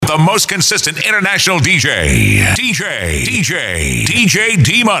the most consistent international DJ, DJ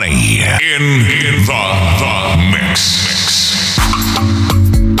D-Money in the mix.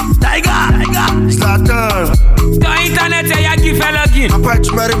 Tiger. Slatan. Dans internet, il y a qui fait login. Après,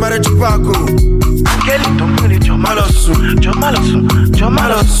 tu m'as dit Paco. Angelito pele Jomalosu.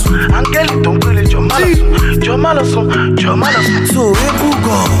 Angelito pele Jomalosu. So,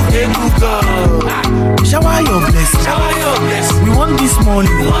 Ebuka. Shower your blessing. We want this money.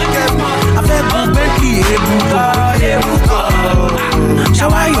 I feel Bentley, Ebuka.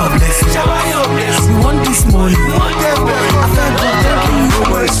 Shower your blessing. We want this money. I feel Bentley. No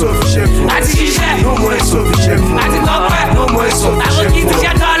more insufficient. No more insufficient. No more insufficient. No more insufficient.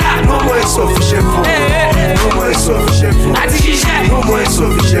 No more insufficient. No more insufficient.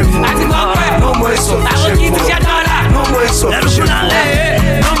 No more insufficient.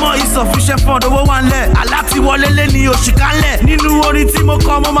 No more insufficient fund, owó wà ńlẹ̀. Aláti wọlé lé ní oṣù kanlẹ̀. Nínú orin tí mo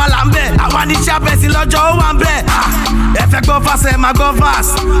kọ mo máa là ń bẹ̀. Àwa ní sábẹ̀sì lọ́jọ́ ó wà ń bẹ̀. Ẹ fẹ́ gbọ́ fast ẹ máa gbọ́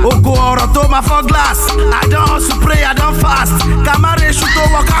fast. Ògo ọ̀rọ̀ tó máa fọ́ glass. I don hustle pray, I don fast. Kàmáre èṣù tó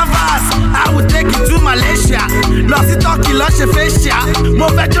wọ canvas. I will take you to Malaysia. Lọ sí Turkey lọ ṣe facial. Mo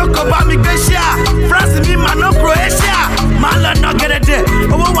fẹ́ jókòó bá mi gbé ṣíà. France mi máa ná Croatia. Máa lọ ná gẹ̀dẹ̀dẹ̀.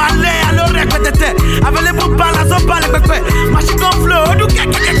 Owó wà ńlẹ̀ aló rẹpẹtẹtẹ. Available balance ó balẹ̀ pẹpẹ. Machine gun flow ó dún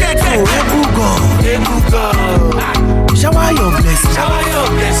kẹ́kẹ́kẹ́kẹ́. Ebuka. Shower your blessing.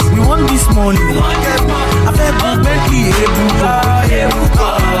 We want this money. I feel Bentley, Ebuka.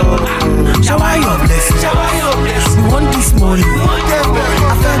 Shower your blessing. We want this money. I feel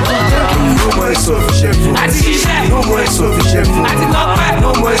Bentley. No more insufficient. No more insufficient. No more insufficient.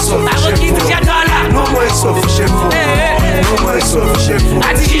 No more insufficient. No more insufficient.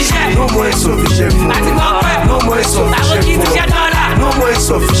 No more insufficient. No more insufficient. No more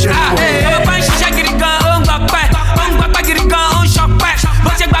insufficient. Bá ń ṣiṣẹ́ gidi gan, ó ń gbapẹ́ gidi gan, ó ń ṣọpẹ́. Bó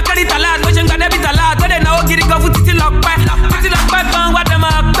ṣe gba kẹ́rìtà láàt, bó ṣe ń gba dẹ́bìtà láàt, tó dẹ̀ náwó gidi gan fún títí lọ́pẹ́. Títí lọ́pẹ́ gan, wá dẹ̀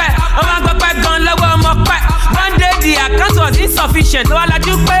máa pẹ́. Ó máa ń gbapẹ́ gan lọ́wọ́ ọmọ pẹ́. One day the account was insufficient. Ó wá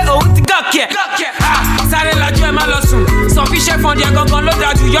lajú pé òun ti gòkè ẹ̀. Sáré lajú ẹ̀ má lọ sùn. Sufficient fund yẹn gangan ló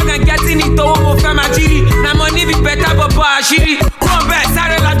dájú. Yọ̀gàn gẹ́tì ní tówó mo fẹ́ máa jírí. Na mo níbi bẹ́tà bọ̀bọ̀ àṣírí. Kúrò bẹ́ẹ̀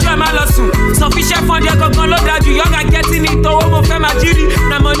sáré lajú ẹ̀ má lọ sùn. Sufficient fund yẹn gangan ló dájú. Yọ̀gàn gẹ́tì ní tówó mo fẹ́ máa jírí.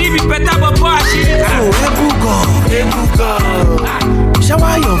 Na mo níbi bẹ́tà bọ̀bọ̀ àṣírí. So Ebuka.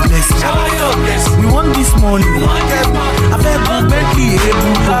 Shower your blessing. We want this money. I feel Bentley,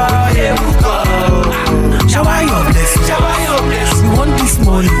 Ebuka. Shower your blessing. We want this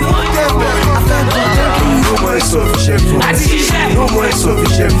money. I feel Bentley. No more insufficient. No more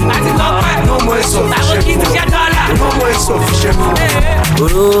insufficient. No more insufficient. No more insufficient.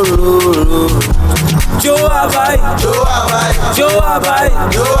 Joe Abai.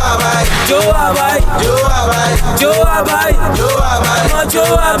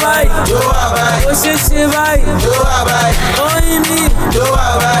 Ó ṣe ṣe báyìí. Oyin mi.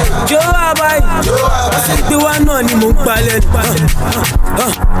 Joe Abai. Wọ́n ṣe gbé wá náà ni mò ń gbà lẹ́nu.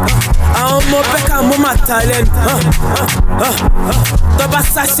 Àwọn ọmọ Bẹ́kà mo máa ta lẹ́nu. Tọ́ba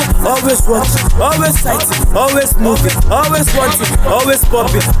sáṣẹ́, always working, always sighting, always moving, always wanting, always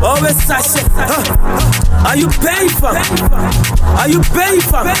popping, always sáṣẹ́. Are you paying for?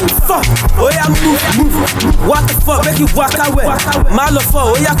 Fuck. Oya move. What the fuck? Make it walk away. Má lọ fọ,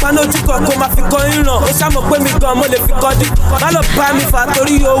 oya paná ojú kan kó máa fi kọ́ ìràn. Ó ṣàmọ̀ pé mi gan mo lè fi kọ́ dín. Má lọ bá mi fà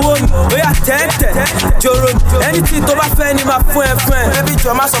torí owó mi. Oya tẹ́tẹ̀, jòrò mi. Anything tó bá fẹ́ ni máa fún ẹ. Ẹbí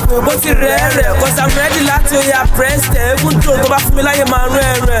jọ máa sọ pé bó ti rẹ̀. Cause I'm ready láti oya press tẹ̀. Even though tó bá fún mi láyé máa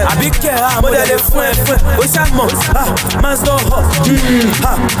rẹ̀. Àbí kẹ̀ mo dẹ̀ lè fún ẹ. Ó ṣàmọ̀, man's not hot.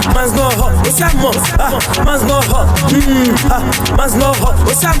 Man's not hot. Ó ṣàmọ̀, man's not hot. Man's not hot. Ó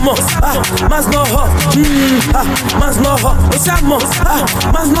ṣàmọ̀, man's not hot. Man's not hot. Ó ṣàmọ̀,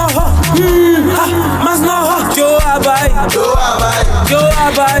 man's not hot. Man's not hot. Joe Abai.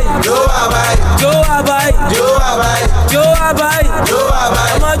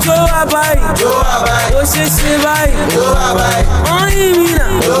 Ọmọ Joe Abai. Ó ṣe ṣe báyìí. Oyin mi náà.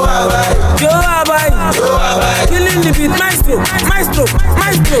 Joe Abai. Killing the beat, maestro.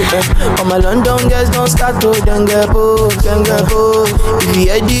 All my London girls don't start to dengue pose. If you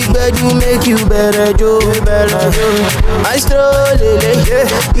hear the bed, you make you better, Joe. Maestro, lele,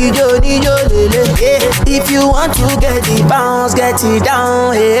 ijo lele. If you want to get the bounce, get it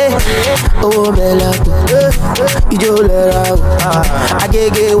down, oh bella, ijo lera.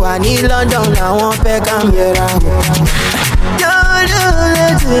 Agege wa ní London, I want fẹ́ come here. Yo,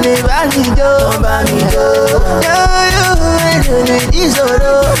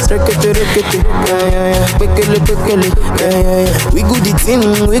 We good the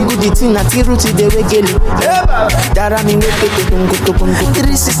thing, at the root they wekele. Dara mi wekele,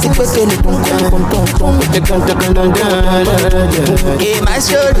 360 wekele. Hey, my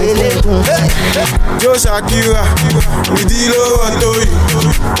show really. Joe Shakira, Idilo Otoi,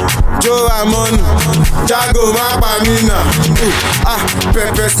 Joe Ramon, Jago Mapamina,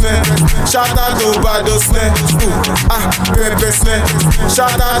 Pepe Snare, shout out to Bado Snare, Pepe Snare,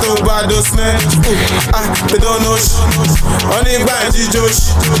 shout out to Bado Snare, they don't know only Banji Josh,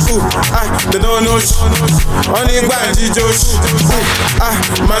 they don't know only Banji Josh,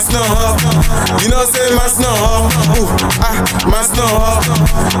 Mas no ho, you know say Mas no ho, Mas no ho,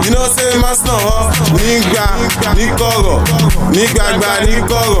 you know say Mas no ho, Nigba, Nikoro, Nigba,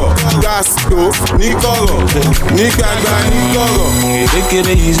 Nikoro, Gasco, Nikoro, Nigba, Nikoro. Take it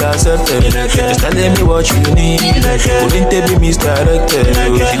easy, accepted. Just telling me what you need. Wouldn't they be misdirected?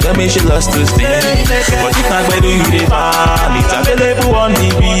 She tell me she lost her steam. But you can't do you the fan. It's available on the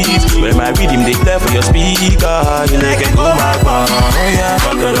beat. When my rhythm they play for your speaker, you like it go my band.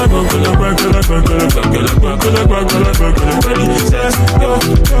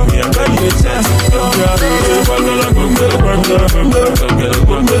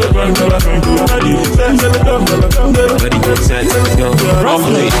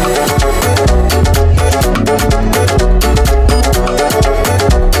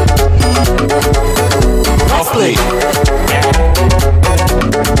 Roughly.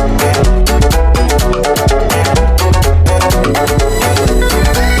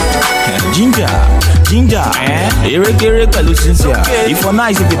 Ginger, Eric Lucincia. If you're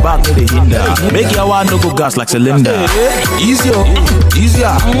nice, if you back to the hinder, make your one no go gas like cylinder. Easier.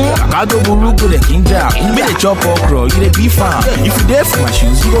 I go buru to the ginger. Make the chop okra, you the beef farm. If you there for my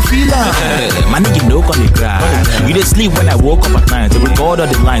shoes, you go feel that. Man, you know on the ground. You dey sleep when I woke up at night. To record all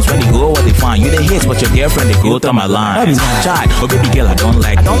the lines when they go what they find. You the hate, but your girlfriend they go to my line. Child, oh baby girl, I don't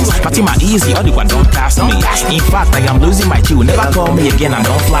like this. Party my easy, all the one don't pass me. In fact, I am losing my chill. Never call me again and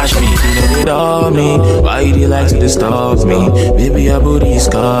don't flash me. Why you like to disturb me? Baby, your booty is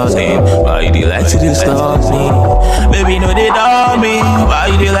causing. Why you like to disturb me? Baby, no, they don't me. Why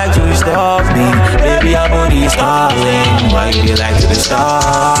you like to disturb me? Baby, your booty is causing. Why you like to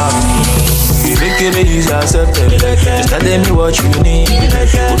disturb me? You make it easy, accepted. Just telling me what you need.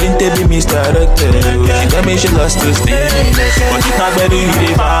 Wouldn't they be misdirected? She tell me she lost her steam. But you can't better you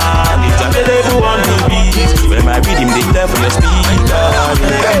the fan. It's available on the beat. When my rhythm they play for your speaker.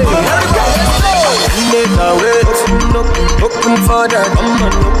 Make a wait, open for that.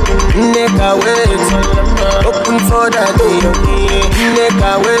 Make a wait, open for that. Make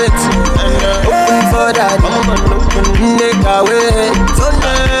a wait, open for that. Make a wait.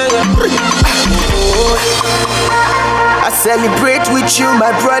 I celebrate with you,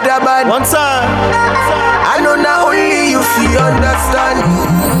 my brother, man. One time. I know not only you feel understand.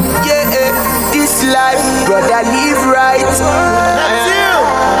 Yeah, this life, brother, live right. That's you.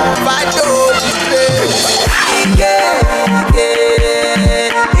 Fight over.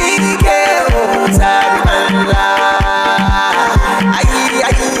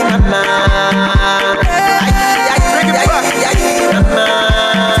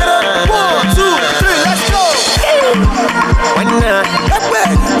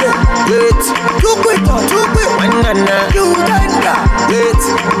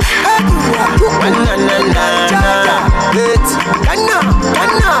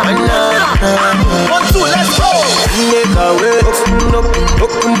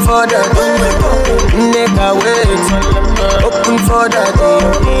 Open for that. Make a wait. Open for that.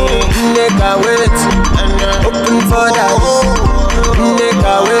 Make a wait. Open for that. Make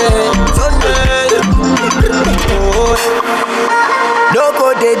a wait. No go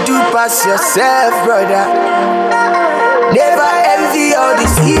they do pass yourself, brother. Never envy all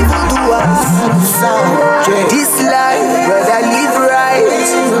these evil doers. This life, brother, live right.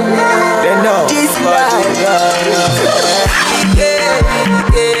 This life.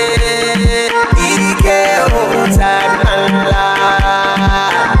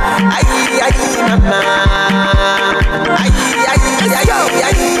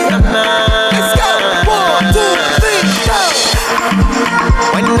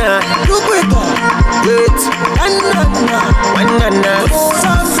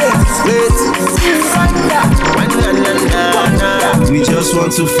 We just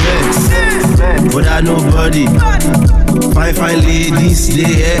want to flex, but I nobody. Fine ladies,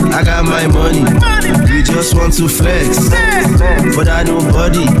 yeah, I got my money. We just want to flex, but I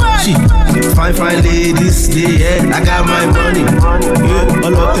nobody. Fine ladies, yeah, I got my money. Yeah,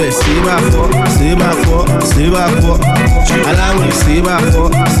 all of them, say back for. Allow me, say back for.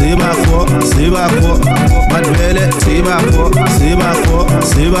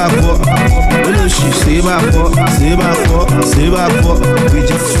 back up. Hello, she stay back up, stay back up, stay back up. We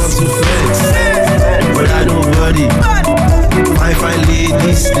just want to flex, but I nobody. Fine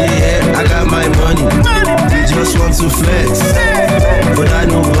ladies, yeah, I got my money. We just want to flex, but I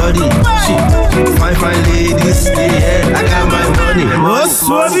nobody. Fine ladies, yeah, I got my money. What's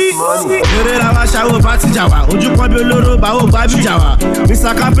money? Ere la wa shawo party jawa. Oju kan bi oloro ba o gba bi jawa.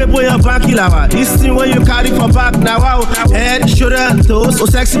 Mr. Cape boy your back lawa. This thing when you carry for back now wow. Head, shoulder, toes. So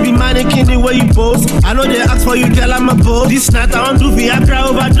sexy be mannequin the way you pose. I know they ask for you, girl, I'm a boss. This night I want to be Viagra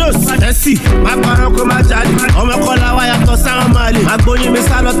overdose. Let's see, my parents come and charge. On me call a wire to sound Mali. My boy me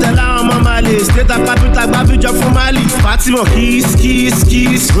salute tell I'm a Mali. State a capital, baby job from Mali. Party more kiss.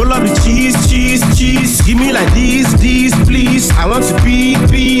 Roll up the cheese. Give me like this, please. I want to be.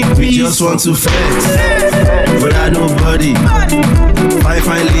 We just want to flex, but I nobody.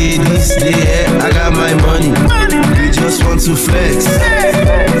 Fine ladies, yeah, I got my money. We just want to flex,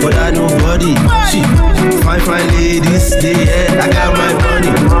 but I nobody. Fine ladies, yeah, I got my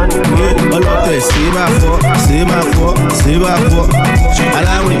money. All of them, stay back up.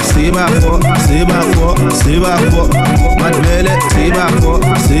 Allow me, stay back up. Mad belly, stay back up.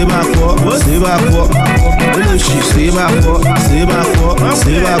 Hello, she stay back up.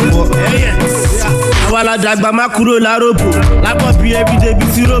 Awala dagba ma kúrò lárobo. Lápọ̀ bí everyday bí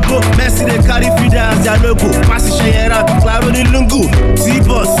ti robo. Messi dey carry feeder as their logo. Pàṣẹ ṣẹyẹra claro ní lungu.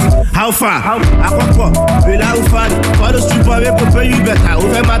 T-Boss, how far? Àkọ́kọ́, bèlà ufari. Follow street boy wey go pay you better. O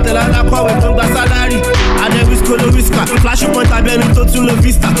fẹ́ máa tẹ̀lé alákọ̀wé tó ń gba salary. Adé wíṣkò ló wíṣkà. Flash point abẹ́ni tó tún lo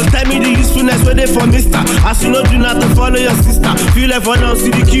vista. Tell me the usefulness wey dey for mister. As you no do na to follow your sister. Feel it for now,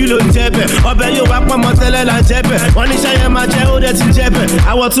 see the kilo ń jẹ́bẹ̀. Ọbẹ̀ yóò wá pọ̀ mọ́ tẹ́lẹ̀ là ń jẹ́bẹ̀. Wọ́n ní ṣẹ́yẹ máa jẹ́ ó dẹ̀ ti jẹ́bẹ̀.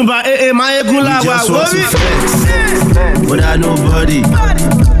 Àwọ̀ tún bá máa eégún láwa. Want to flex, but I nobody.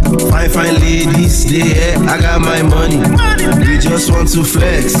 Fine ladies, yeah, I got my money. We just want to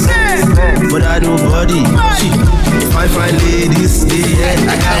flex, but I nobody. Fine ladies, yeah,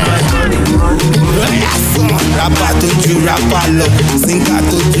 I got my money. Rapper to you, rapper lo. Singer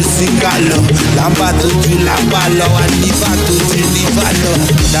to you, singer lo. Lamba to you, lamba lo. And liver to you, liver lo.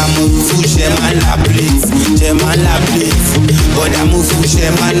 Damo fuche man la plate, man la plate. But damo fuche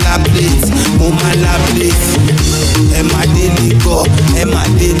man la plate, man la plate. Emma deli go.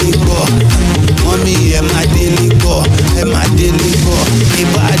 Mommy, Emma deli go.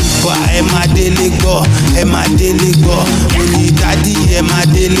 Ibadiba, Emma deli go. Only daddy, Emma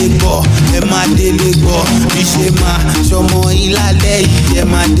deli go. Bishema, Shomo ilale,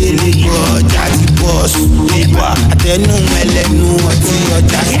 Emma deli go. Jazzy boss, Eba, Atenu melenu, oti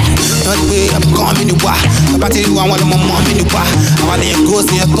oja. Not way I'm coming to wa. About you, I want my mom in the wa. I want to go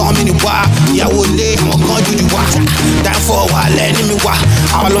see a coming to wa. Ya will lay, I'm going to do wa. That for a while, let me wa.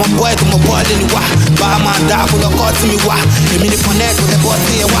 I want boy to my boy in the wa. But my dad will cut me wa. Let me connect with the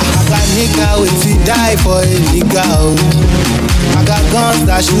body wa. I got nigga if he die for a nigga. I got guns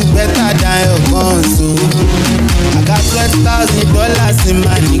that shoot better than your guns. So I got $12,000 in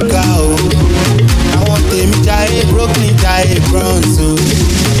my nigga. I want them jaye broke me jaye bronze.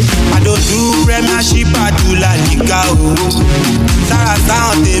 I don't do premiership, I do la nigga. Sarah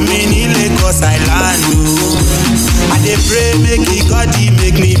sound they mean in Lagos Island. I dey pray make it God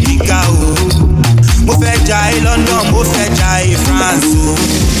make me bigger. Mo fẹ́ jaye London, mo fẹ́ jaye France.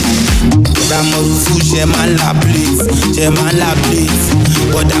 Damo fuche man la plate.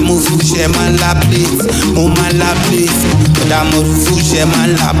 But damo fuche man la plate. Damo fuche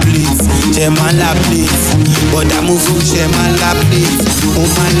man la plate. But damo fuche man la plate.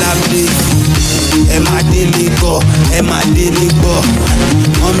 Emma deli go.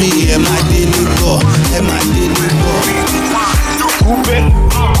 Mommy, Emma deli go. Coupe.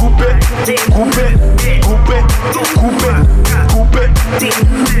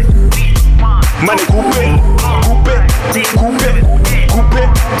 Money coupe.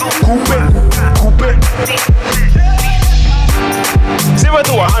 0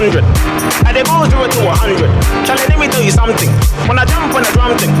 to 100. I dey go 0 to 100. Charlie, let me tell you something. When I jump on the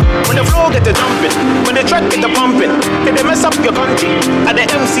drum thing, when the flow get the jumping, when the track get the pumping, if they mess up your country, at the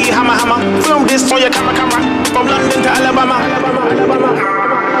MC hammer. Film this on your camera. From London to Alabama.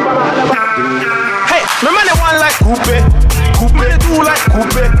 Hey, my man they one like coupe. Me they two like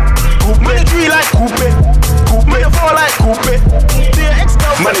coupe. Me they three like coupe. Me they four like coupe. To your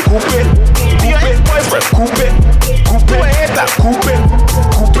ex-girlfriend, money coupe. To your ex-boyfriend, coupe. To a hater, coupe.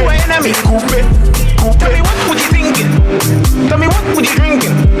 To an enemy, coupe. Tell me what would you thinking? Tell me what would you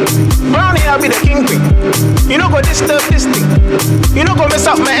drinking? Round here I'll be the kingpin. You know go disturb this thing. You know, go mess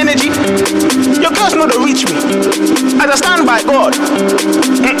up my energy. Your girls know to reach me. As I stand by God.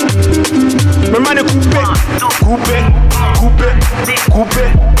 My money coupe.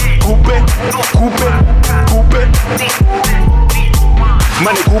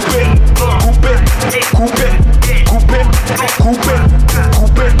 Money coupe.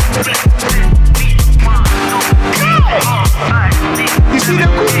 You see the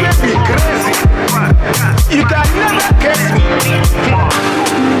coupe be crazy. You can never catch me.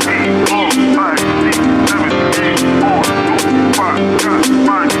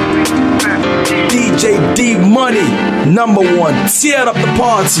 DJ D Money, number one, tear up the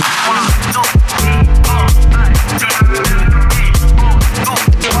party.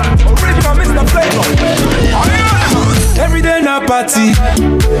 Original Mr. Flavor. Every day na party,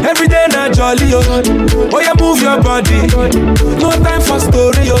 every day na jolly, oh. Oh, yeah, move your body. No time for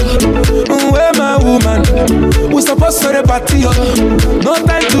story, oh. Where my woman? We supposed to the party, oh. No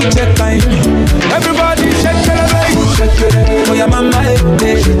time to check time. Everybody shake it, shake it. Oh, yeah, mama, eh.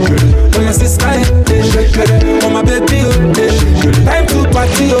 Oh, yeah, sister, eh. Oh, my baby, oh. Time to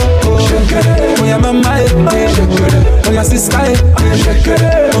party, oh. Oh, yeah, mama, eh. Oh, yeah, sister, eh.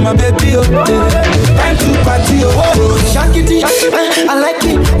 Oh, my baby, oh. Time to party, oh. Shakity, I like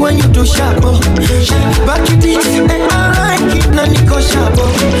it when you do sharp. Back it, I like it na niko sharp.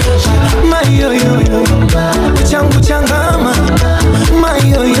 My yo yo yo, changu changama. My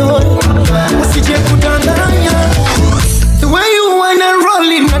yo yo, usije kudanganya. The way you wanna roll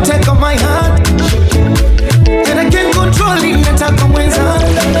it, na take on my heart. And I can't control it, na take on my heart.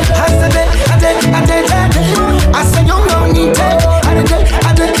 Hasade, ade. I say you don't need it. Ade.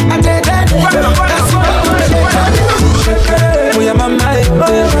 That's what I'm oh yeah, mama,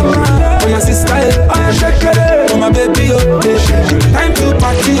 oh yeah, sister, oh my baby, oh, time to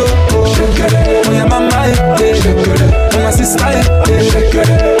party, oh yeah, mama, oh yeah, sister,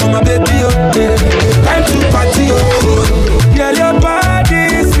 oh my baby, oh, time to party, oh yeah, your body,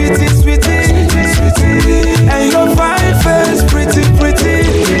 sweetie, and your fine face, pretty,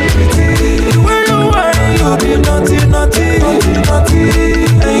 when you want, you be naughty,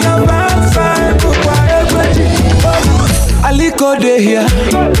 and your backside, go quiet, Aliko dey here,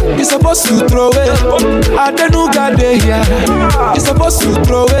 you supposed to throw it. Adenuga dey here, you supposed to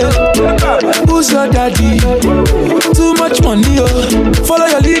throw it. Who's your daddy? Too much money, oh. Follow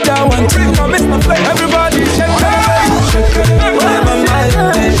your leader, one thing. Everybody shake it. Oh yeah, mama,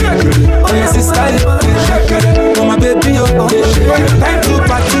 oh yeah, sister, oh my baby, oh. Time to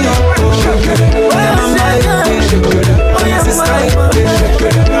party, oh yeah, mama, oh yeah, sister,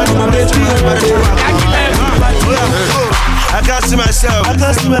 oh my baby, I can't see myself.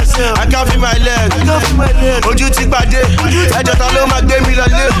 I can't feel my leg. Ojú ti pàdé, ẹjọ́ ta ló máa gbé mi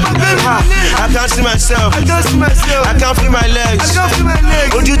lọlé. I can't see myself. I can't feel my legs.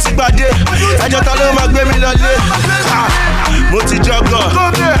 Ojú ti pàdé, ẹjọ́ ta ló máa gbé mi lọlé. Mo ti jọgọ̀,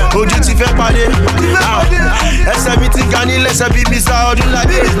 ojú ti fẹ́ pàdé. Ẹsẹ̀ mi ti ga ní lẹ́sẹ̀ bí Mr.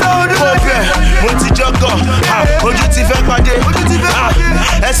 Ọdúnládé. Mo ti jọgọ̀, ojú ti fẹ́ pàdé.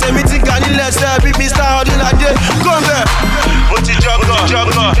 Ẹsẹ̀ mi ti ga ní lẹ́sẹ̀ bí Mr. Ọdúnládé. Gọ́ọ̀mẹ̀. Mo ti jọgọ̀,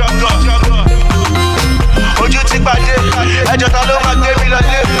 ojú ti pàdé, ẹjọ́ ta ló máa gbé mi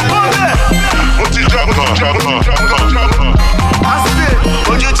lọlé. Mo ti jọgọ̀,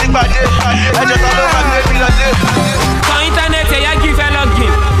 ojú ti pàdé, ẹjọ́ ta ló máa gbé mi lọlé. Kọ íńtánẹ́ẹ̀tì ẹ̀yà kí fẹ́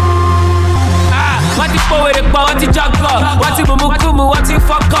lọ́gìn. Wọ́n ti pòwèrè pọ̀, wọ́n ti jọgọ̀, wọ́n ti mùmúkùmù, wọ́n ti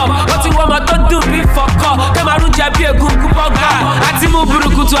fọ́kọ̀, wọ́n ti wọ́mọ tó dùn bí fọ́kọ̀, kẹ́màrún jẹ bí egungun bọ́gà. Àti mú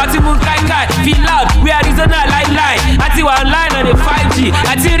burúkutu, àti mú káíkáí, feel loud, we Arizona láíláí. Àti wà online on a 5G,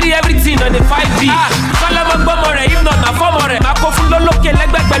 àti rí everything on a 5G. Kọ́lọ́mọ gbọ́mọ rẹ̀, if not na fọ́mọ rẹ̀, máa kó fún lólókè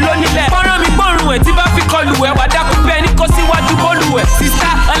lẹ́gbẹ̀gbẹ̀ lónílẹ̀. Fọ́nrán mi gbọ́rùn ẹ̀ tí bá fi kọlù ẹ̀, wà dákú bẹ́ẹ̀ ní kó síwájú bọ́ọ̀lù ẹ̀. Sista,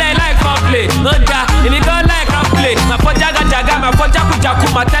 ọlẹ́ láì kan play, ló da, èmi gan láì kan play. Màá fọ́ jágajàga, màá fọ́ jákujàku,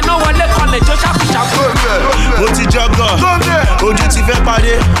 màá tẹná wọlé kọlẹ̀ jó ṣàkúṣàkú. Mo ti jọgọ̀, ojú ti fẹ́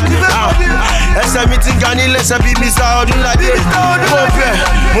pàdé. Ẹsẹ̀ mi ti ga ní lẹ́sẹ̀ bí Mr. Ọdúnládé.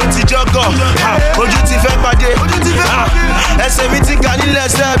 Mo ti jọgọ̀, ojú ti fẹ́ pàdé. Ẹsẹ̀ mi ti ga ní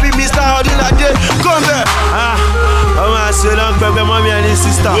lẹ́sẹ̀ bí Mr. Ọdúnládé. Gọ́ọ̀mẹ̀. Ọmọ àṣẹ lọ gbẹgbẹ mọ́ mi ẹni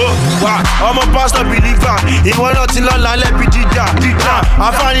sísítà. Ọmọ pásítọ̀ bìlífà, ìwọ náà ti lọ lálẹ́ bí jíjà.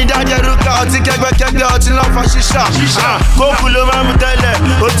 Àfáàní dájẹ́ rúkà, ọtí kẹgbẹ́kẹgbẹ́, ọtí lọ fa ṣíṣà. Kókù ló máa mú tẹ́lẹ̀,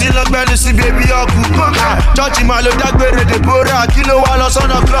 ó ti lọ gbẹ́nu sí bébí ọkù. Chọ́ọ̀chì máa lo dágbére Deborah, kí ló wá lọ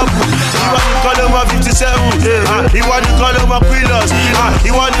sọ́nà klọ́ọ̀bù. Ìwọ nìkan ló mọ 57, ìwọ nìkan ló mọ Quillos.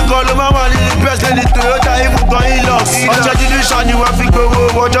 Ìwọ nìkan ló máa wà nínú best lady Toyota ibùgbọ̀n Hilux. Ọjọ́ dídú ṣàní wọ́n fi gbowó,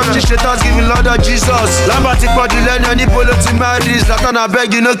 ọjọ́ ti ṣe Thanksgiving lọ́dọ̀ Jesus. Lábà ti pọ̀jù lẹ́nu ẹni polo ti marry, Zlatan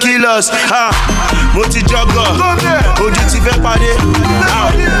abeg you no kill us. mo ti jọgọ̀, ojú ti fẹ́ padé.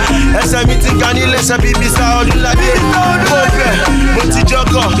 Ẹsẹ̀ mi ti ga nílẹ̀ ṣe bí Mr. Ọdúnládé. Mo fẹ́, mo ti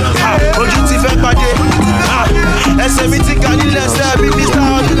jọgọ̀, ojú ti fẹ́ padé. Ẹsẹ̀ mi ti ga nílẹ̀ ṣe bí Mr.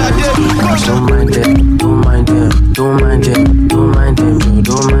 Ọdúnládé. Don't mind them, don't mind them, don't mind them,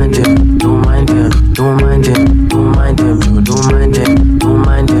 don't mind them, don't mind them, don't mind them, don't mind them, don't mind them, don't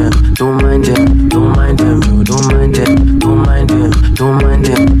mind them, don't mind them, don't mind them, don't mind them, don't mind them, don't mind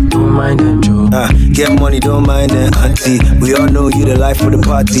them, don't mind them, get money, don't mind them, auntie. We all know you the life of the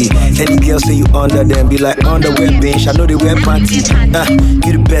party. Any girl say you under them, be like underwear bench. I know they wear panties.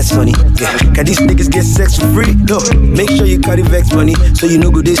 You the best, honey. Yeah. Can these niggas get sex for free? No. Make sure you carry vex money, so you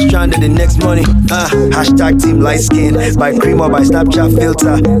know go this stranded the next money. Hashtag team light skin, by cream or by Snapchat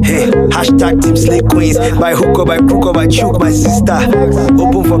filter. Hey, hashtag team slay queens, by hook or by crook or by choke, my sister.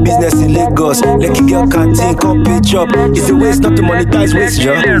 Open for business in Lagos. Lucky girl canteen, come pitch up. It's a waste not to monetize waste,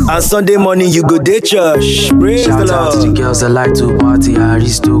 yo. And Sunday morning you go day church. Praise the Lord. Shout out to the girls that like to party,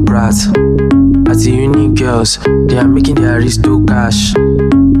 aristocrats. As the unique girls, they are making their aristo cash.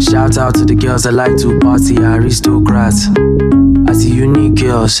 Shout out to the girls that like to party, aristocrats. As the unique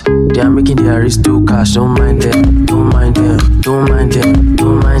girls, they are making their aristo cash. Don't mind them, don't mind them, don't mind them,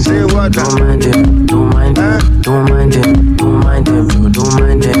 don't mind them, don't mind them, don't mind them, don't mind them, don't mind them, don't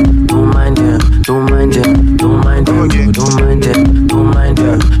mind them, don't mind them, don't mind them, don't mind them, don't mind them, don't mind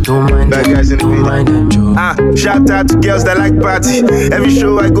them, don't mind them, don't mind them, shout out to girls that like party. Every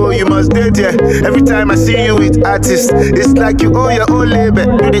show I go, you must date, yeah. Every time I see you with artists, it's like you own your own label.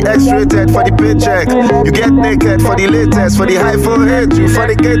 Do the X-rated for the paycheck. You get naked for the latest, for the high forehead, you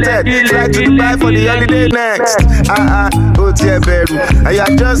fornicated. Fly to Dubai for the holiday next. OTF Beru, and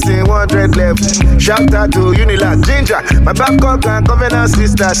you're just in 100 level. Shout out to Unilag, Ginger, my Babcock and Covenant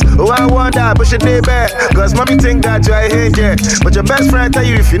sisters. Oh, I wonder, but should they bet? Cause mommy think that you're a hater. But your best friend tell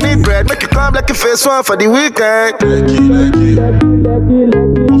you if you need bread, make you come like a face one for the weekend.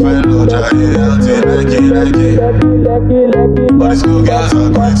 But it's cool, guys,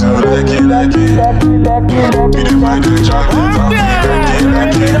 I'm going to like it. You didn't find the chocolate,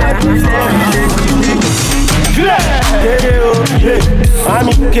 I'm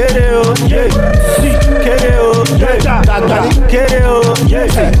Kereo, Kereo, Kereo,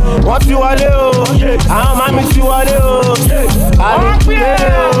 what you are, I'm you are, I'm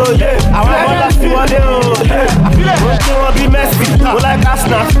Kereo, I want to be messy, like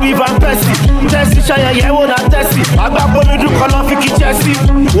Arsenal, Steve and Percy. Tessie, Shaya, what I Tessie. I got one to do Colofi Chelsea.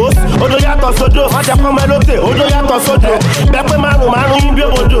 Odoyato Sodo, Majacomelote, Odoyato Sodo, Beppemano, Manu,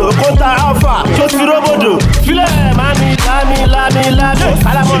 Biodo, Kota Alpha, Josi Robodo, File, Mami, Lami,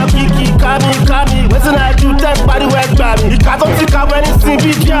 Salamon, Kiki, Kami, what's an I do 10 body work, Bami? You can't think of anything,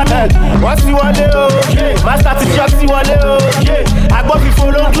 big man. What's you want to do? Master to just see what you I got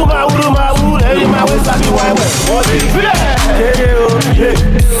before long to my wood, every my ways I be wild. Kereo,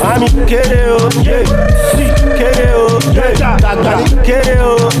 I'm Kereo, Kereo,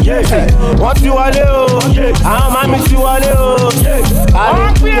 what you want to do? I'm you want to do?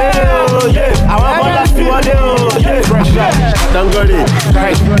 I'm Kereo, I want to want to do. Fresh up, Dangari,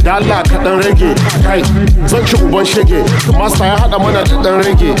 Dalla, Katanregi, Sancho Bonshege, Master, I had a man at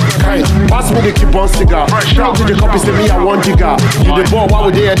Danregi, pass me the keep on cigar, shout to the copies to me at 1 giga. You the ball, why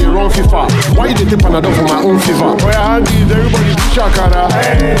would they at the wrong FIFA? Why you take another for my own fever? Where I hungry, everybody do shakara,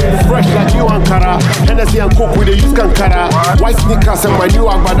 fresh like you Ankara, Hennessy and Coke with the use Kankara, white sneakers and my new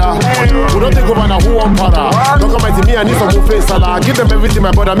Agbada. We don't take over now who want para. Don't come at me, I need some more face salad. Give them everything,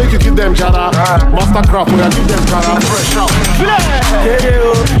 my brother, make you give them chara. Mastercraft, we give them chara. Fresh out.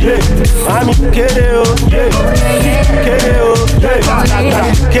 Kereo, I'm Kereo, Kereo,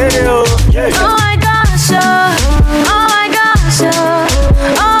 oh my gosh, oh my gosh,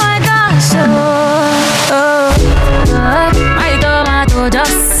 oh my gosh, I tomato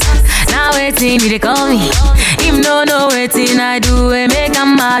just now waiting, they call me. Him no know waiting, I do it, make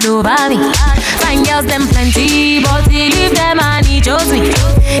them mad over me. Fine girls, them plenty, but he leave them and he chose me.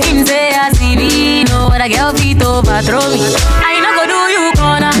 Him say I see me, know what a girl feet overthrow me. I no go do you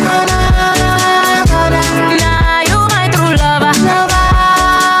corner. Nah, you my true lover.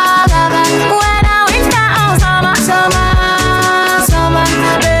 When I winter or summer,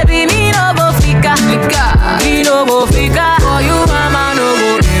 baby, me no go fika, me no go fika. For you, mama, no go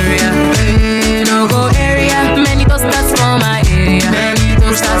area, no go area. Many toasters for my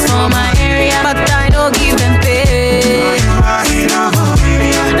area, but I don't give them pay.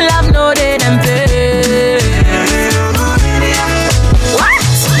 Love no they them pay.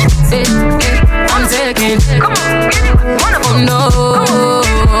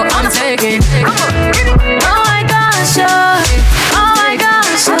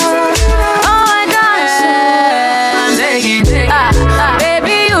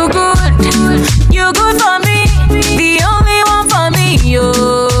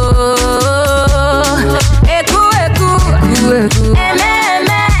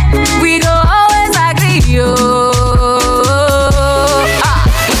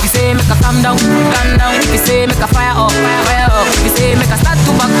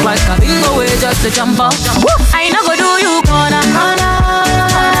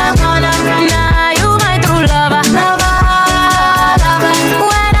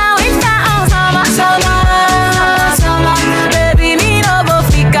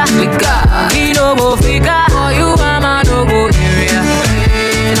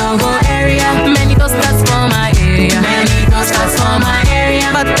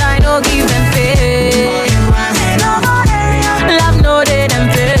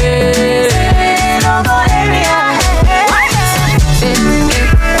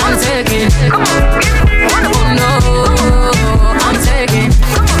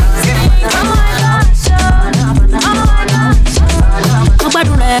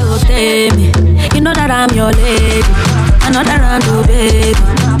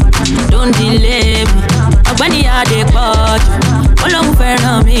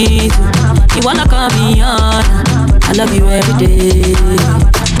 need you. You wanna call me on? I love you every day.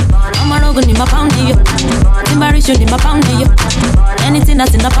 I'm a rogan in my pound you. Timbaration in my pound you. Anything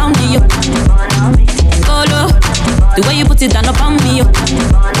that's in the pound you. Golo, the way you put it down upon me.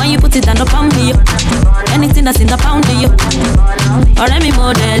 When you put it down upon me. Anything that's in the pound you. Or let me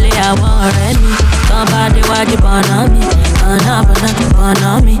model it, I want me. Somebody watch it on me.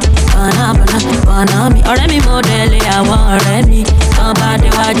 Banami. Or let me model it, I want me. Somebody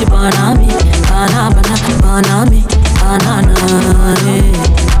watch it on me. Banami.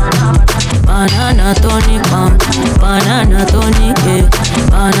 Banana tonic palm, banana tonic,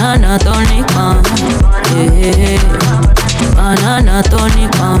 banana tonic palm, banana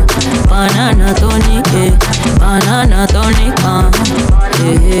tonic palm, banana tonic, banana tonic palm,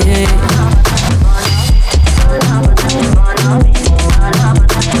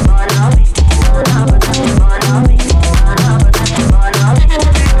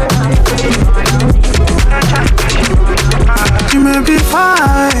 You may be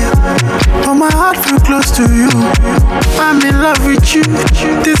fine, but my heart feel close to you. I'm in love with you.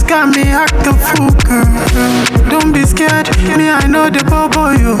 This got me act a fool, girl. Don't be scared, me I know the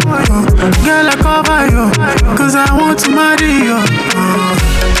bobo you. Girl I cover you, cause I want to marry you.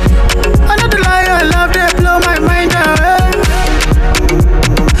 I know the lie, I love they blow my mind away.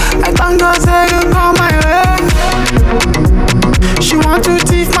 I thank God say you come my way. She want to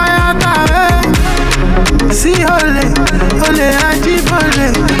thief my heart away. See ole, ajibole.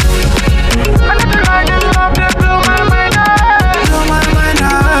 I know the lie, this love they blow my mind away. Blow my mind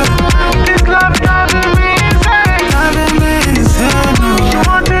away. This love driving me insane. Driving me insane. She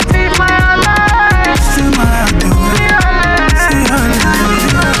want to thief my heart away. See my heart away. See ole.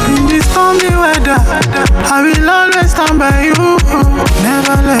 In this stormy weather, I will always stand by you.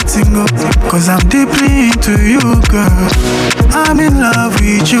 Never letting go, cause I'm deeply into you, girl. I'm in love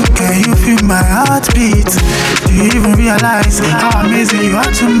with you, can you feel my heartbeat? Do you even realize how amazing you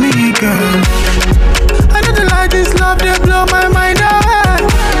are to me, girl? I know the light, this love, they blow my mind away.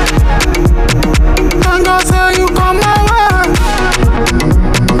 Thank God say you come my way.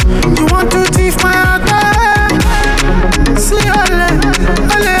 You want to thief my heart away. See ole,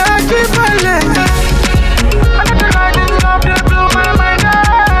 I keep ole. I know the light, this love, they blow my mind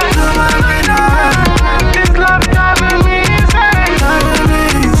away. Blow my mind away. This love driving me insane. Driving me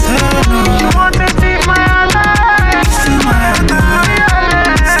insane. You want to thief my heart away. See my heart away.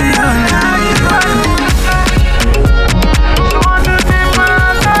 See ole. You want to thief my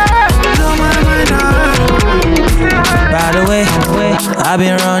heart away. Blow my mind away. By the way, I've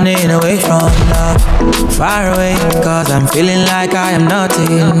been running away from love. Far away, cause I'm feeling like I am not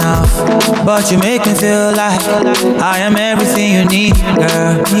enough. But you make me feel like I am everything you need,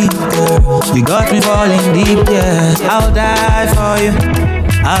 girl. You got me falling deep, yeah. I'll die for you,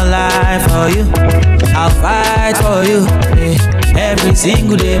 I'll lie for you, I'll fight for you, yeah. Every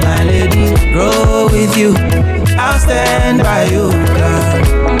single day, my lady, grow with you, I'll stand by you, girl.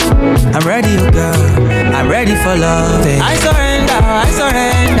 I'm ready, girl, I'm ready for love, eh. I surrender,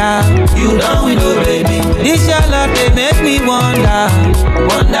 you don't know, baby. This your love, they make me wonder.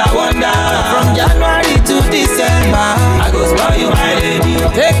 From January to December, I go spoil you, my lady.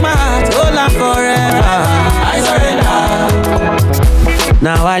 Take my heart, hold on forever. I surrender.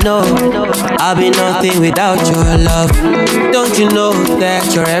 Now I know I'll be nothing without your love. Don't you know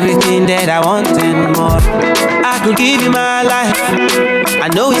that you're everything that I want and more? I could give you my life. I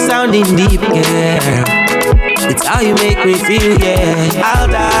know it's sounding deep, girl. It's how you make me feel, yeah. I'll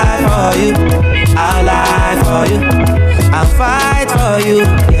die for you, I'll lie for you, I'll fight for you,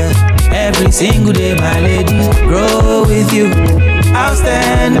 yeah. Every single day, my lady, grow with you, I'll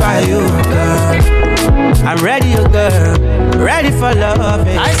stand by you, girl. I'm ready, girl, ready for love,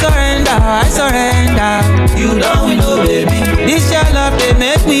 baby. I surrender, you don't know, baby. This your love, they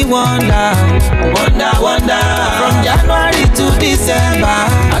make me wonder. From January to December,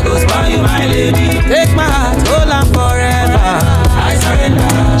 I go spoil you, my lady. Take my heart, hold on forever. I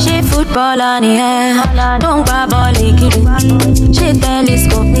surrender. She footballer ni ẹ, don't gba bọ́ọ̀lì kiri. She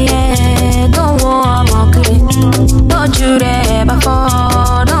telescope ni ẹ, don't wo ọmọ kiri. Tójú rẹ̀ bá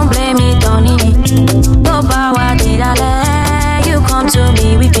fọ́, don't blame it on it. Tó bá wá di lálẹ́, you come to me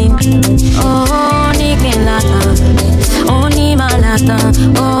weeping. Oh, ní kí n látàn, ó ní máa látàn.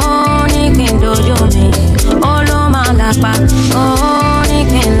 Oh, ní kí n dojú mi, ó ló máa lápá. Oh, ní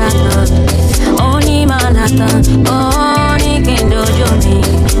kí n látàn, ó ní máa látàn. Oh, ní kí n dojú mi,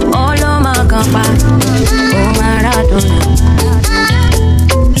 ó ló máa kàn pa. Oh, Maradona.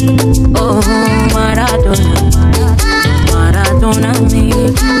 Oh, Maradona. Maradona me.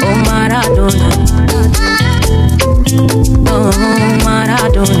 Oh, Maradona. Oh,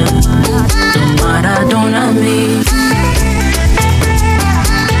 Maradona. Maradona me.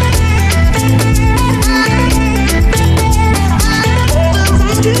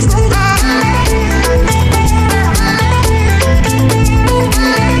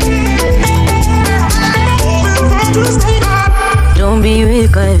 Don't be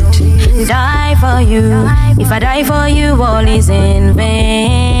wicked, die for you. If I die for you, all is in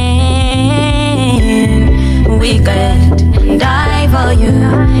vain. Wicked, die for you.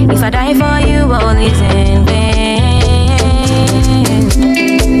 If I die for you, all is in vain.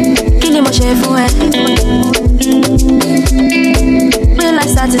 Kill him, chef, will I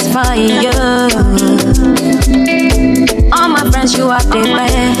satisfy you? All my friends, you are the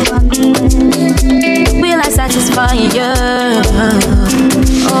best. Will I satisfy you?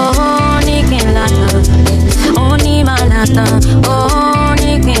 Oh, Nikin Lata, oh, Nimalata, oh,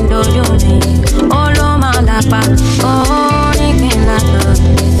 Nikin Dojuni, oh, Lomalapa, oh, Nikin Lata,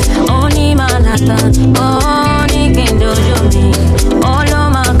 oh, Nimalata, oh, Nikin Dojuni, oh,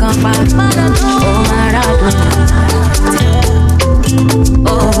 Lomakapa, oh, Maradona,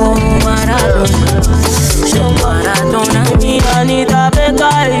 oh, Maradona, oh, Maradona, Anita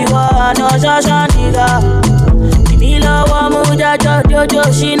Bekaiwa, no Shashanida. Mila wa muja jojo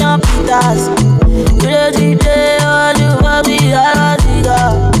shina pitas. Today all you have be araziga.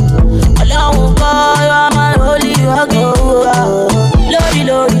 Allahu ka ya my holy agoa.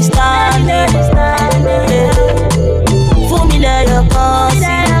 Lori standing. For me let your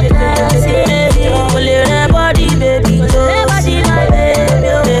consi. Only body baby. Body my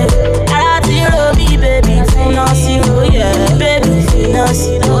baby. Aratiro me baby. Nancy oh yeah. Baby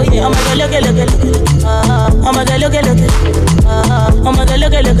Nancy oh yeah. I'm gonna look. I'm gonna look. I'm gonna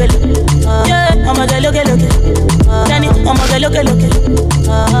look. Yeah, I'm gonna look. Danny, I'm gonna look.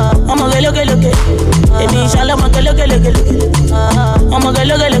 I'm gonna look. Baby, inshallah, I'm gonna look. I'm gonna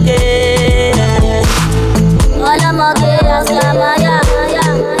look. All I'm gonna Aslamaya.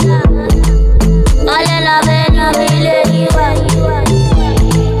 All in a venue, lady.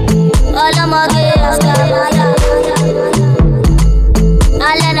 All I'm gonna Aslamaya.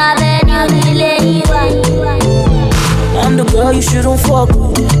 All in a venue, lady. I'm the girl you shouldn't fuck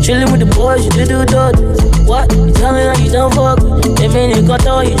with. Chillin' with the boys, you do dirty. What? You tell me that you don't fuck with. If any got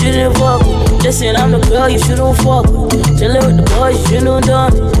on, you shouldn't fuck with. Listen, I'm the girl you shouldn't fuck with. Chillin' with the boys, you shouldn't do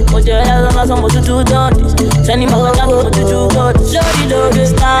this. What the hell am I supposed to do this? Tell me what I'm supposed to do this. Lodi,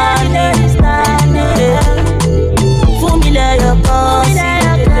 standing. For me, let your consi.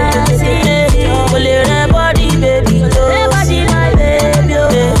 Only red body, baby. Body, my baby.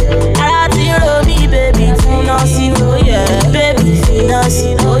 Aratiro me, baby. Nancy, oh yeah. Baby,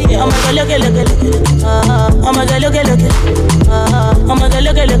 Nancy, oh yeah. I'm gonna look. I'm gonna look. I'm gonna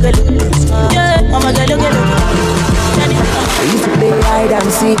look. Yeah, I'm gonna look. I used to play hide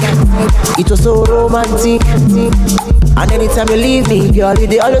and seek. It was so romantic. And anytime you leave me, girl,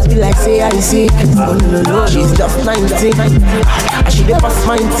 they always be like, say I see. Oh no, she's just 19. And she never pass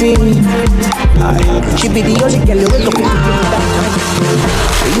 19. She be the only girl you wake up in that time.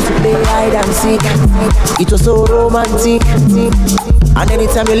 I used to play hide and seek. It was so romantic. And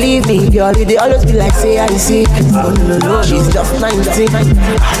anytime you leave me, girl, they always be like, say I see. Oh no, she's just 19.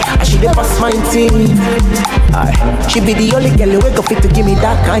 And she never pass 19. She be the only girl you wake up to give me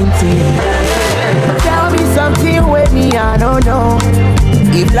that kind thing. Tell me something with me, I don't know.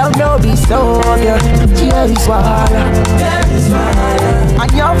 If love no be so, yeah, here is wahala.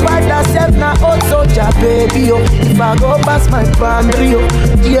 And your father said na old soldier, baby, oh. If I go past my boundary, oh,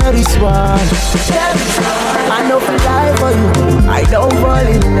 here is wahala. I know if I for you, I don't fall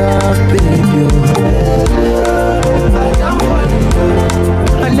in love, baby, oh.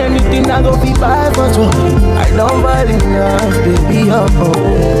 And anything I go be by for you, I don't fall in love, baby, oh.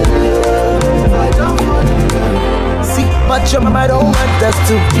 See, but your mama don't want us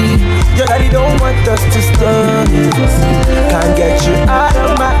to be. Your daddy don't want us to stay. Can't get you out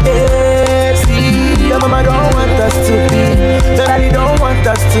of my head. See, your mama don't want us to be. Your daddy don't want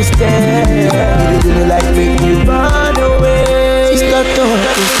us to stay. You do like make you run away. Sister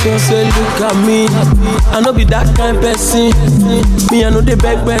talk, say look at me. I know be that kind person. Me I know the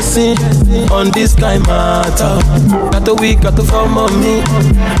beg person. On this kind matter. Got a week, got to form on me.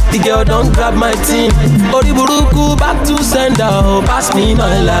 The girl don't grab my team. Oriburuku back to sender. Pass me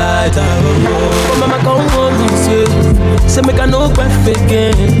my lighter. Oh, mama come on me say make I no perfect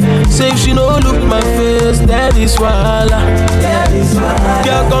again. Say if she no look my face, that is wala.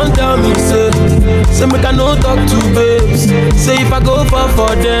 Girl come tell me say make I no talk to babes. Say if I go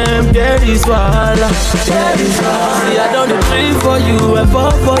for them, there is wala. See I done the dream for you, I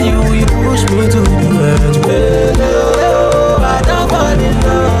fall for you, you push me to the edge. I don't fall in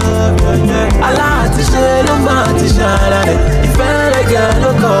love.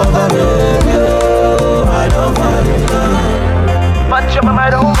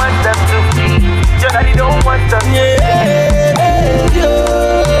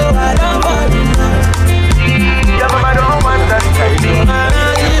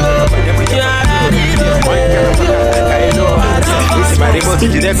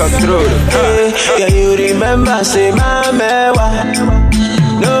 remember, say, my mewa.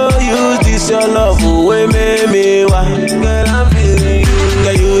 No use this your love away, me wa. Girl, I'm feeling you.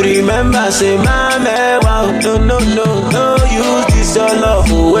 Can you remember, say, my mewa. No use this your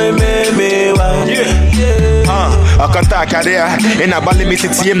love away, me wa. Yeah. Akanta career in a bali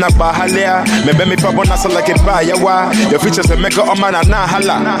mititi na bahalia. Maybe me pabona so like it by yawa. Your features a mega omana na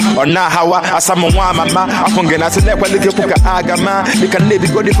hala or na hawa. Asama mama. Akongena to let well look agama. You can live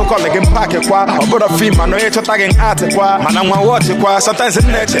go for calling him pack kwa. Or go to film and no tagging at kwa. And I'm watch kwa. Sometimes in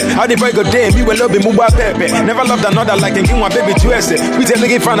nature. How the boy go day, we will love him muba pepe. Never loved another like in one baby to us. We tell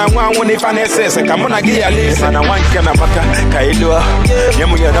looking for one when if an SS. Come on, I get a list and I want kana maka kailo.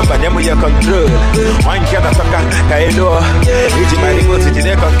 Yamu ya number, yamu ya control. One kana taka. Kailo, it's my remote to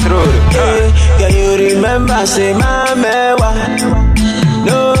the control. Can you remember, say, my mewa?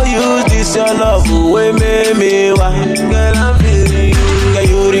 No use this your love away, me wa. Girl, I'm feeling you. Can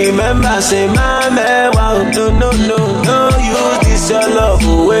you remember, say, my mewa? No use this your love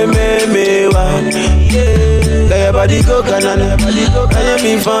away, me wa. Yeah. Let your body go banana, let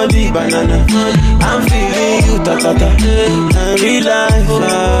me find the banana. I'm feeling you, ta-ta-ta. And real life,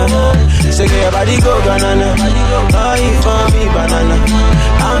 say get your body go banana. Oh, you find me banana.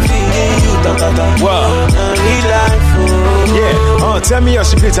 I'm feeling you, ta-ta-ta. Wow. And real life, yeah. Tell me your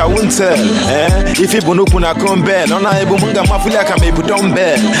secret, I won't tell. If you bunu kuna kombe, no na ebu munga mafulia kama ebu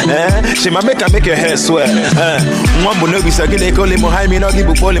dombe. She ma make your hair swell. Mwambu no bisa gile kole mo hai mi no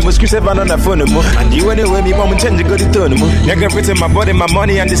gibu pole mo squeeze ever on the phone mo. And you anyway me mom change go the tone mo. You can written my body, my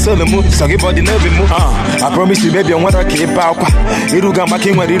money and the soul mo. So give body no be mo. I promise you baby I want to keep out. Iruga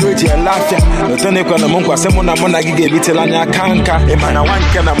making when you reach your life. No tone kwa na mungu asemo na mona gige bitela nya kanka. E mana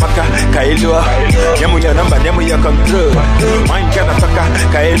wanka na maka kailo. Yamu ya number, yamu ya control. Wanka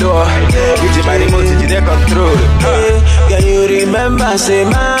Kailo, it's my remote to the control. Can you remember, say,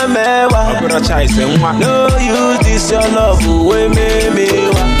 my mewa? No use this your love away, me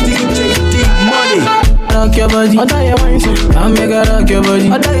wa. DJ D Money. Rock your body, come make a rock your body.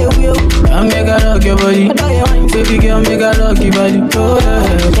 Come make a rock your body. Baby girl, make a rock your body.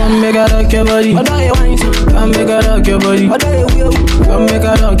 Come make a rock your body. Come make a rock your body. Come make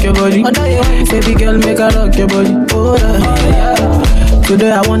a rock your body. Baby girl, make a rock your body. Oh yeah.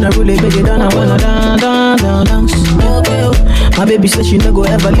 Today I wanna really beg it down. I wanna dance. My baby says she no go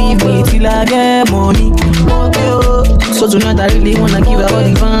ever leave me till I get money. So tonight I really wanna give her all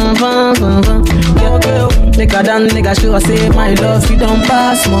the fun. Make her dance, make her show her say my love, you don't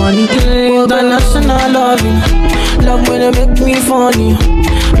pass money. International loving, love when they make me funny.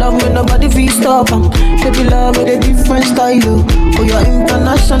 Love when nobody feel stop. Baby love with a different style. Oh, your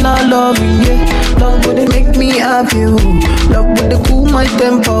international loving, yeah. Love when they make me happy. Love with the cool my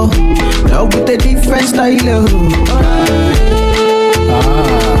tempo. Love with a different style.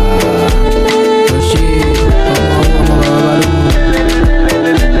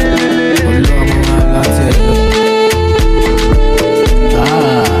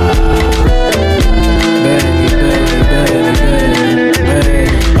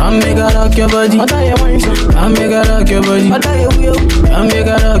 Rock your body, I make her rock your body. I make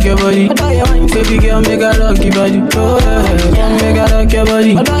her rock your body. Baby girl, make her rock your body. I make her rock your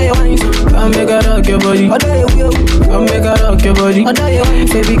body. I make her rock your body. I make her rock your body.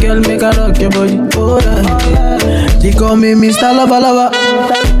 Baby girl, make her rock your body. She call me Mr. Lover.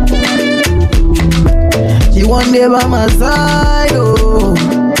 She one day by my side, oh.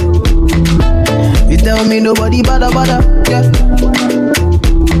 You tell me nobody bother, yeah.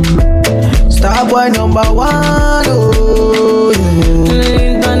 Star boy number one, oh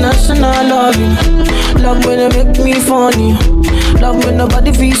yeah. International loving, love when they make me funny. Love when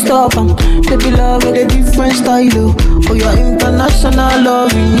nobody feel stop. Baby love with a different style. Oh, your international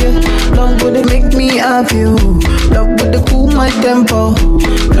loving, yeah. Love when they make me happy. Love with the cool my tempo.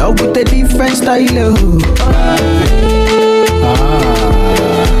 Love with a different style.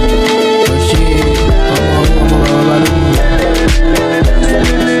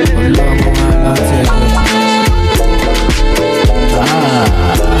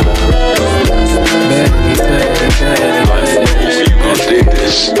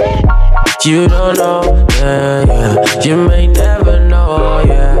 You don't know, yeah. You may never know,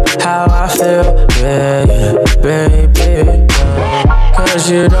 yeah, how I feel, yeah, baby. Cause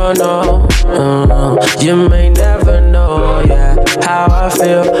you don't know, you may never know, yeah, how I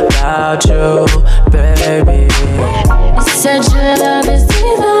feel about you, baby. You said your love is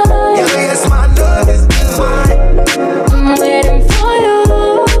divine. Yeah, yes, my love is divine. I'm waiting for you.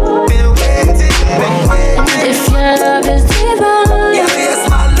 Been waiting. If your love is divine, yeah, yes,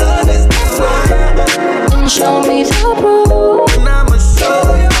 my love is divine. then show me the proof. And I'ma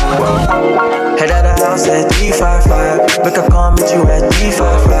show you. Head out the house at 3:45.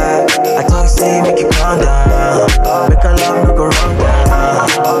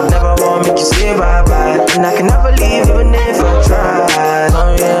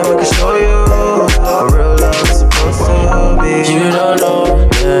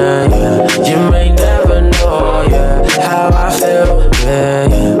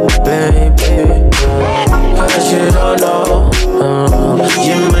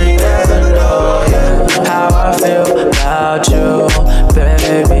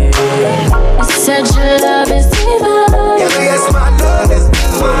 said your love is divine. Yes, my love is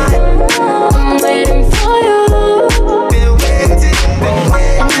divine. I'm waiting for you. Been waiting.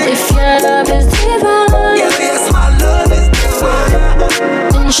 If your love is divine, Yes, my love is divine.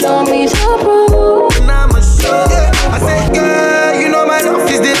 then show me the proof. And I'ma show you. I said, girl, you know my love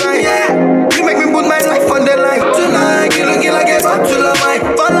is divine. Yeah, you make me put my life on the line. Tonight, you looking like a bottle of wine.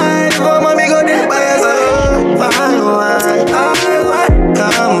 For life, oh mommy, go there by your side. Fine,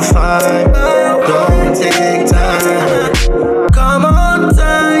 come fine. Don't take time. Come on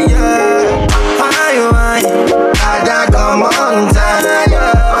time, yeah. Fine, come on time,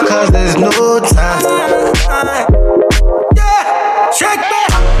 yeah. Cause there's no time. Yeah, check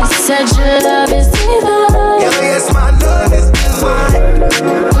back. You said your love is divine. Yes, my love is divine.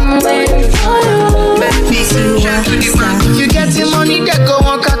 I'm waiting for you. If you get the money, they go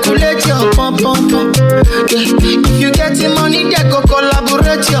and calculate your pump. If you get the money, they go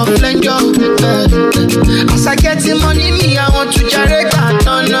collaborate your flank. As I get the money, me, I want to generate that.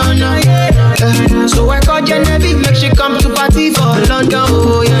 No. So I call Genevieve, make she come to party for London.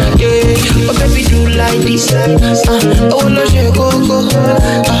 Oh, yeah. Oh, baby, do like this. Oh, lo je coco.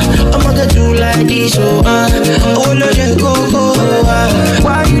 I'm gonna do like this. Oh, lo je coco.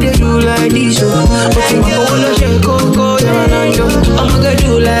 Why you they do like this? Okay, oh, lo je coco. I'm gonna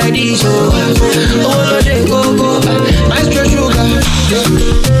do like this. Oh, lo je coco. Maestro sugar.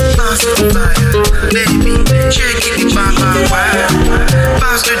 Pass the fire, baby. Shake it, mama.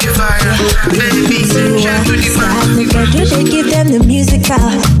 Pass the fire, baby. Shake to the fire. They give them the musical,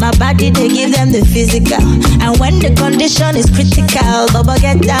 my body they give them the physical. And when the condition is critical, Bubba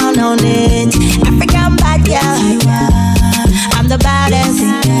get down on it. African bad girl, I'm the baddest.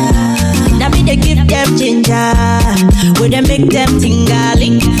 Now me they give them ginger, where they make them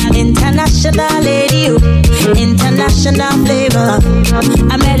tingling. International lady, international flavor,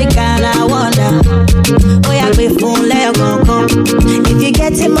 American I wonder. Oh yeah, we phone let go come. If you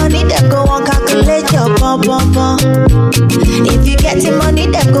get the money, then go on calculate your pom. If you get the money,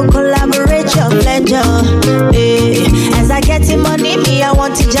 then go collaborate your pleasure. As I get the money, me I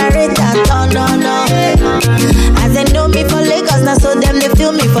want to generate that. No. As they know me for Lagos, now so them they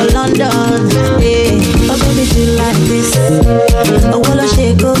feel me for London. Oh baby, do like this. Oh wanna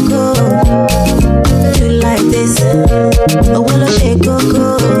shake coco. Do like this. Oh wanna shake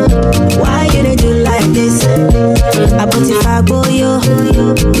coco. Why you they do like this? I put if I go yo.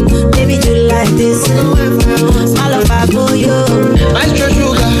 Baby, do like this. My love I go yo. Maestro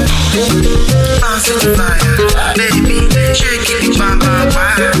sugar. Pass the fire, baby. Shake it, mama.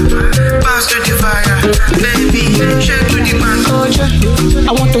 Pass the fire, baby. Shake to the man. Oh yeah,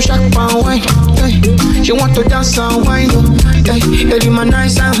 I want to shake my wine. She want to dance and wine. You're my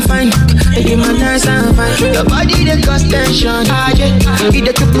nice and fine. You're my nice and fine. Your body they cause tension. You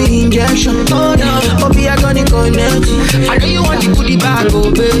they took me injection. Oh no, Bobby I gonna connect. I know you want the goodie bag, oh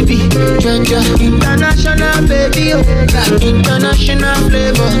baby. International baby, oh. International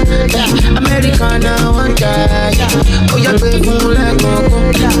flavor. American I want that. Oh yeah, baby, like Coco.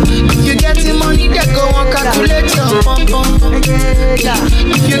 If you get the money, they go and calculate your pump.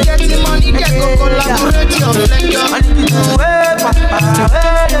 If you get the money, they go collaborate your flank.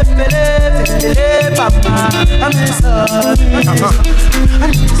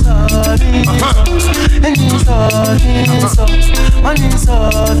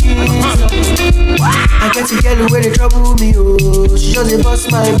 I get to get away they trouble me, oh. She just dey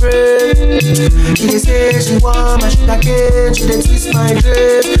bust my brain. She dey say she want my sugar cane. She dey twist my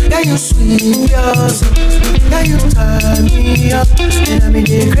dress. Yeah, you sweet, yes. Yeah, you turn me up. And I make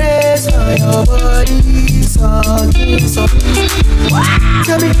the grace for your body. So.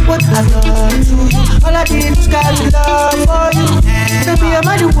 Tell me what I've done to you. All I did was got love for you. Tell me I'm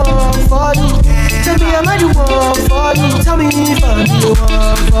the one for you. Tell me I'm the one for you. Tell me if I'm the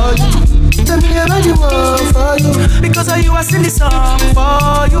one for you. Tell me I'm the one for you. Because of you I sing this song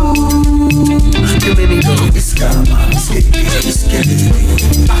for you. You made me go Iskama,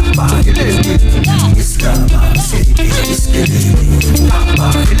 Papa, you live me. Iskama, Papa,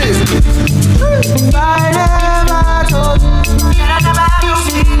 you live me. I never told you that I never had no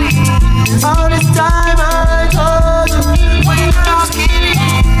feelings. All this time I told you when you was kidding.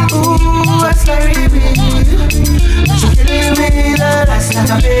 Ooh, that's like me. She killing me, that ass like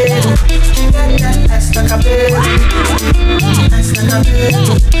a baby. She got that ass like a baby. Ass like a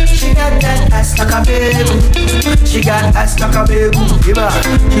baby. She got that ass like a baby. She got ass like a baby. Give her.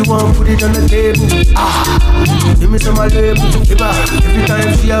 She won't put it on the table. Give me some of my label. Give her. Every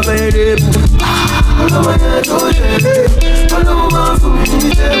time she available. All of my head, oh yeah. All of my food in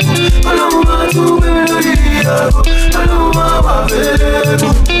the table. All of my two women in the table. All of my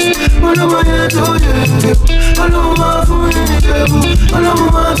available. All of my head, oh Ọlọ́run máa fún yín ní tébù, Ọlọ́run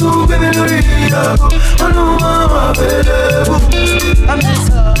máa tún gbé mi lórí ìyàgò, Ọlọ́run máa wà fẹ́lẹ́bù.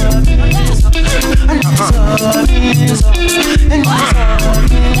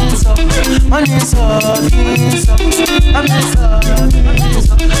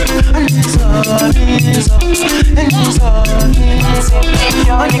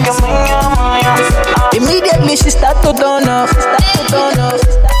 Immediately she start to turn up.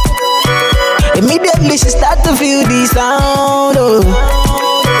 Immediately she start to feel the sound. Oh.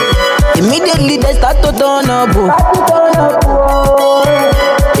 Immediately they start to turn up. Oh.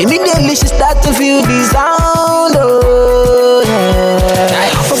 Immediately she start to feel the sound. Oh. Yeah.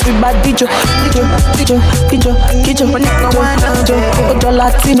 Everybody jo, Ojo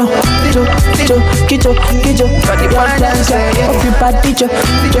Latino, Everybody jo,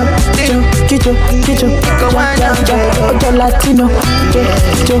 Ojo Latino,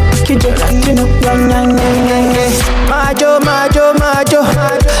 Majo,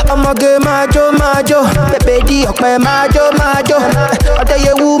 ọmọge majo, bébé di ọ̀pẹ majo,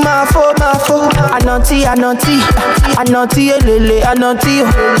 ọ̀tẹ̀yẹwù máa fó, ànàntí, elele, ànàntí o,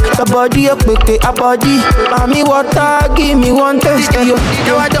 your body a peke, a body, mommy water, give me one taste, yo.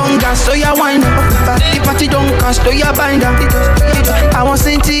 Now I don't gas, so ya wine up, the party don't cast, so ya bind up. I want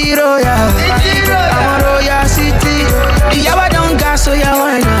Cinti Royal, I want Royal City. Yeah, I don't gas, so ya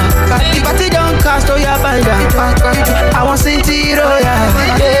wine up, the party don't cast, so ya bind up. I want Cinti Royal, I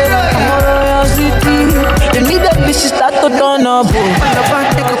want Royal City. Immediately she start to turn up,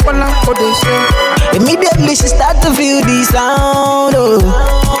 immediately she start to feel the sound, oh.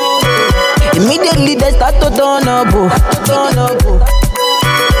 Immediately they start to turn up, oh.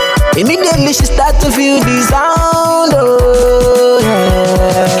 Immediately she start to feel the sound, oh.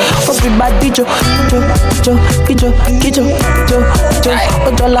 Yeah. Everybody jo,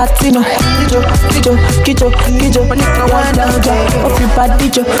 Ojo Latino, Everybody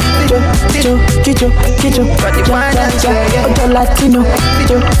jo, Ojo Latino,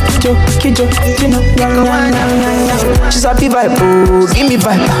 she's happy vibe, oh, give me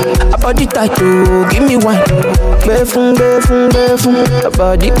vibe. A body tight, oh, give me wine. Befun, a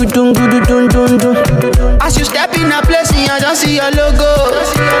body dun. As you step in a place, I don't see your logo.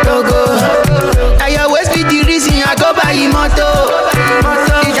 Now your waist be the reason I go buy your moto.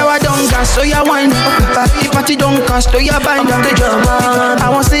 I don't gas, so ya wine. The party don't cast, so ya bind up the drum. I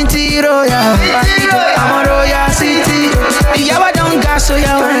want Cinti Royal, I want Royal City. I don't gas, so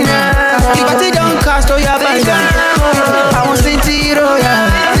ya wine. The party don't cast, so ya bind up. I want Cinti Royal, I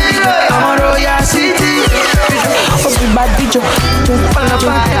want Royal City. Everybody jo,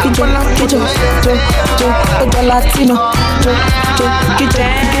 Ojo Latino,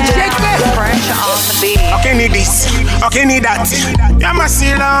 Okay, need this, okay, need that. Ya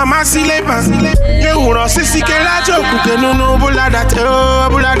masila, ye uro sisi ke la joku ke nunu bula dat.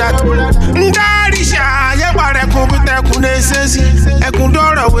 Ndarisha, ye bare kubite kunesesi,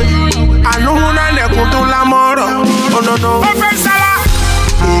 ekundoro we. Anuhuna ne kutula moro. Oh no. Open sala,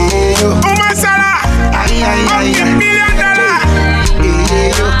 Uma sala, $1 million, $1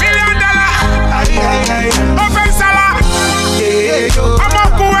 million. Open sala,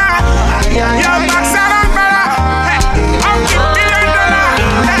 Amakuwa, ya Maxara Bala, $1 million.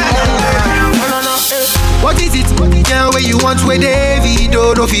 What is it? Yeah, where you want where David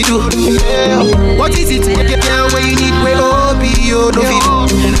no fit do. What is it? Yeah, where you need where Obio no fit do.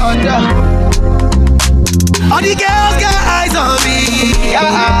 All the girls got eyes on me,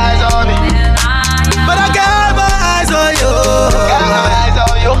 but I got my eyes on you.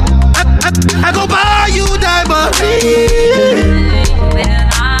 I go buy you diamond ring.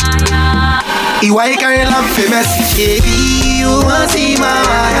 Ìwà ìkànnì la famous, baby. You want see my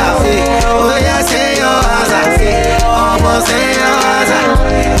wife? Oh yeah, say your answer, almost say your answer.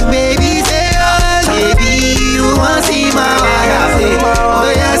 Baby, say yours, baby. You want see my wife? Oh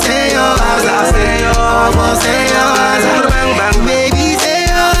yeah, say your answer, almost say your answer. Baby, say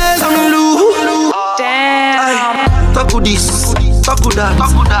yours, I'm Lou. Damn. Talk with this, talk with that.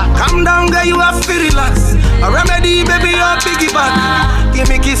 Calm down, girl, you have to relax. A remedy, baby, your piggyback. Give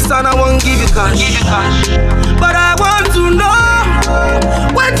me kiss and I won't give you cash. But I want to know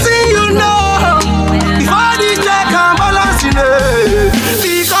what thing you know before the check and balance in it.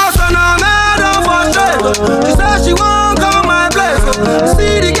 Because I'm a man of frustration. She said she won't come my place.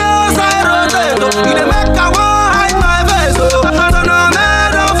 See the girls I rotate. You dey make her want hide my face. I'm a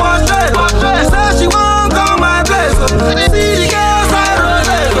man of frustration. She said she won't come my place. See the girls I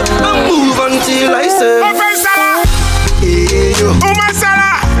rotate. Don't move until I say. Open sala, Uma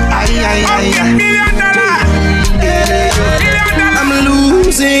sala, $1 million. I'm loose.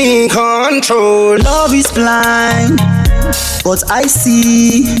 in control. Love is blind, but I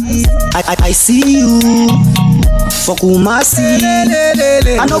see, I see you. For Kumasi,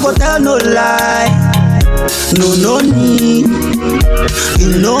 I no go tell no lie. No need,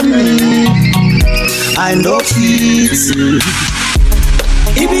 you know me, I know it.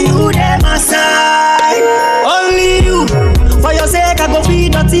 If you there my side, only you. For your sake I go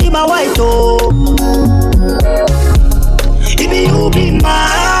feed the team my white oh. If you be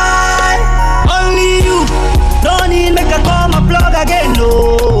mine, only you. No need make I call my plug again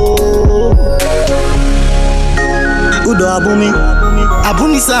no. Udo abumi,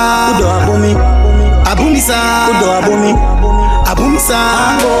 Abumisa, Udo abumi, Abumisa, Udo abumi, Abumisa,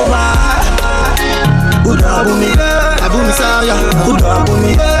 Udo abumi, Abumisa, yeah. Udo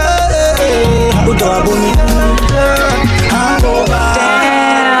abumi, Udo abumi.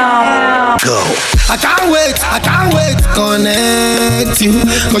 Go. I can't wait to connect you.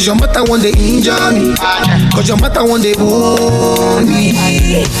 Cause your mother one day injure me. Cause your mother one day wound me.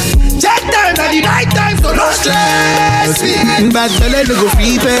 Check time at the night time, so no stress me. Bad fella no go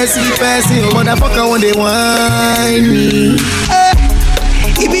free person. Oh motherfucker one day whine me.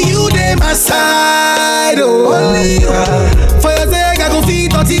 It be you there my side, oh. Only you. For your sake I go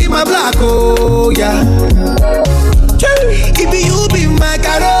feed until my black, oh yeah. It be you be my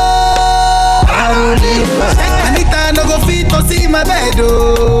caro. Anytime I go fit to see my bed,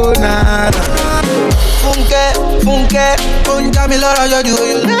 oh, nah. Funke, punja mi lora yo do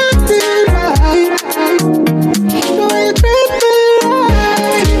you left it right.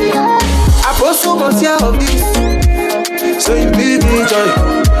 I put so much here of this, so you give me joy.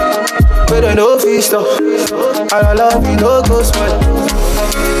 But I know if stop, and I love you, no go smile.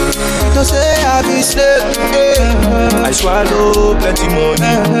 Don't say I be slave, yeah. I swallow plenty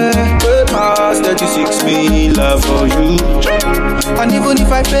money, way past 36 million love for you. And even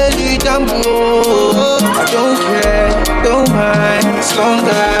if I fail the gamble, I don't care, don't mind, as long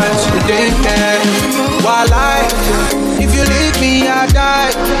as you take care. While if you leave me, I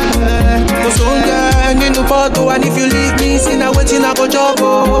die. Cause only in the bottle, and if you leave me, sin I waiting, I go job.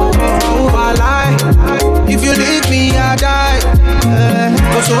 While if you leave me, I die.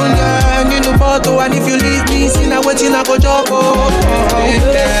 Cause only in the bottle, and if you leave me, sin I waiting, I go job.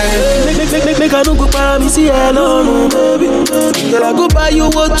 Make I no go buy me, see hello, baby. Girl, I go buy you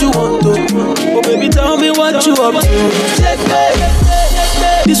what you want to. Oh, baby, tell me what you up to.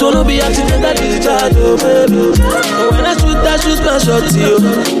 This one will be accidental discharge, oh baby. But when I shoot my shot to you.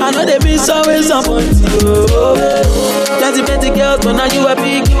 I know they miss always some point to you, oh baby. Plenty girls, but now you a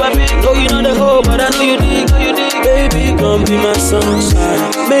big. Oh, you know the whole, but I know you dig. Baby, come be my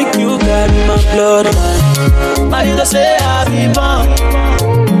sunshine. Make you carry my blood, man. I just say I be born.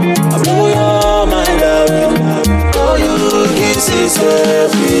 I blow your mind, love. Oh, you kisses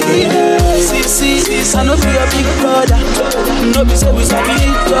every day. See, I know be a big brother. No be say we sabi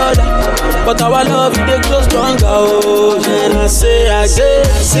each other, but our love it dey grow stronger. Oh, and I say again,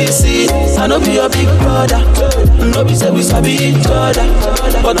 see, I know be a big brother. No be say we sabi each other,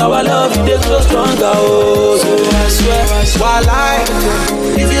 but our love it dey grow stronger. Oh, so I swear, while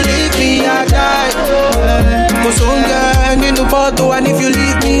if you leave me, I die. Cause only in the bottle, and if you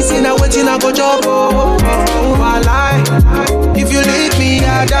leave me, sin I waiting, I go job. While if you leave me,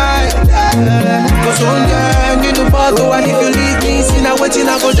 I die. Cause only in the bottle, and if you leave me, sin I waiting,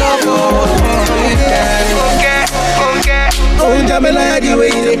 I go job. Okay. Oh, Jamila, the way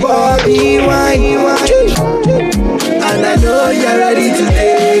you body wine. And I know you're ready to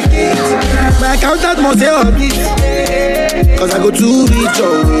take it. My accountant must say of this, cause I go to reach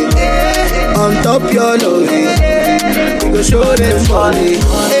your way. On top your love, we go show them money.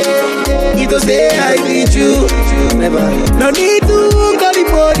 You don't say I need you, never. No need to call the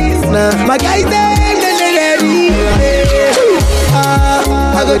police, nah. My guys they ready.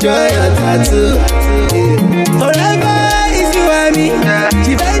 I go join your tattoo. Forever is you and me.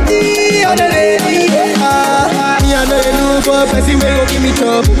 She ready on the lady. I know they look for person wey go give me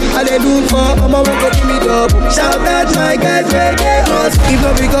trouble. I dey look for mama wey go give me double. Shout out my guys wey dey us. If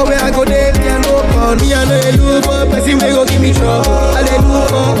not because where I go there, me I no come. Me I know they look for person wey go give me trouble. I dey look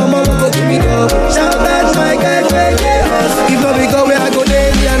for mama wey go give me double. Shout out my guys wey dey us. If not because where I go there,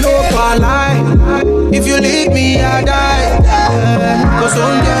 me I no come. If you leave me, I die. Cause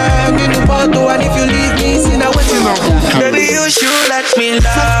only in the bottle, and if you leave me, sin I waiting on. Baby, you should let me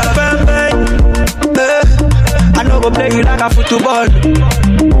love, baby. I know go play you like a football.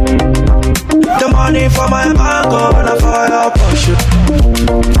 The money for my mango and I fire push you.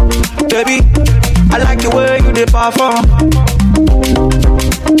 Baby, I like the way you dey perform.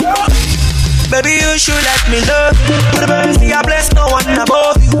 Baby, you should let me love. Put the mercy, I bless no one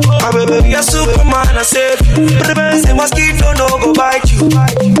above you. I save you. Say mosquito no go bite you.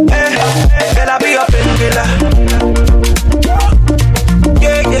 Hey, girl, I be a painkiller.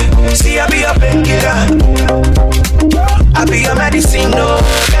 Yeah, yeah. See, I be a painkiller. I be a medicine, no.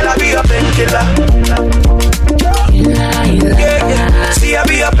 Girl, I be a painkiller. Yeah, yeah. See, I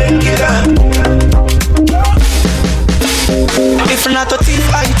be a painkiller. If not a thief,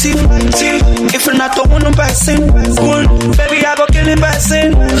 I thief. If not a one person, baby, I go kill the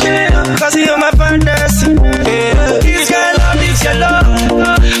person. Cause you're my fantasy. This girl love, this your love.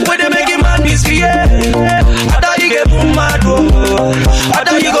 When they make him mad, this yeah. I thought you get boom mad, I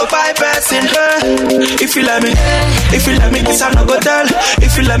thought you go by person. If you let me, kiss, I'm not go tell.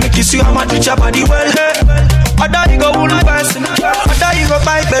 If you let me kiss you, I'ma treat your body well. I thought you go one person. I thought you go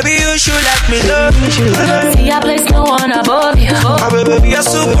bite, baby, you should let me love. See, I place no one above you. Baby, a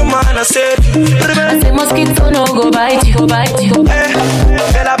Superman, I said. I say mosquito no go bite you. Hey,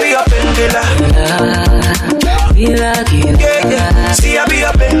 girl, I be a painkiller. Yeah, yeah. See, I be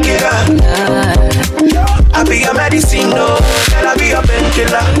a painkiller. I be a medicine, no. Girl, I be a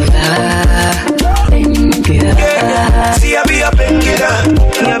painkiller. Yeah, yeah. See, I be a painkiller.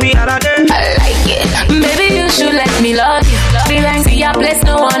 I like it. Baby, you should let me love you. See, I place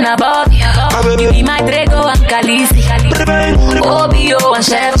no one above you. You be my Drago and Khaleesi. OBO and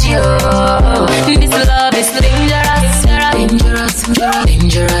Chef Gio. This love is dangerous.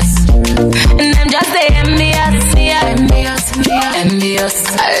 And I'm just envious.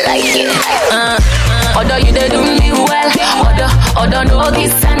 I like it. Although you they do me well. Although no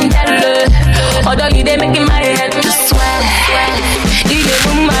kiss and tell. Although you they making my head to swell. You they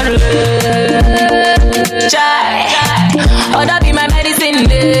do my try. Although be my medicine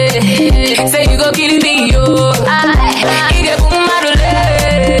day. Say you go kill me, yo. You they do my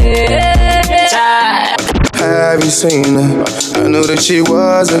Have you seen her? I knew that she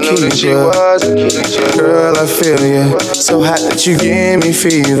was a keeper. Girl, I feel you. So hot that you give me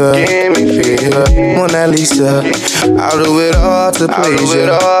fever. Mona Lisa, I'll do it all to please you.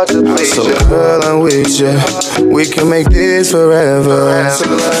 So girl, I'm with you. We can make this forever. So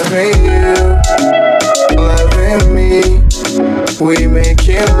loving you, loving me, we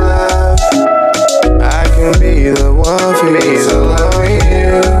making love. I can be the one for you. So loving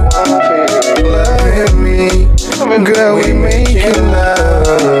you, loving me, girl, we making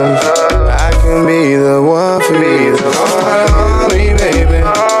love. I can be the one for you. Oh, me, baby.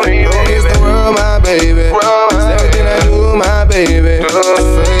 Go against the world, my baby. It's everything I do, my baby.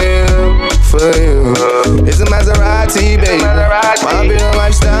 For you. It's a Maserati, baby. My be a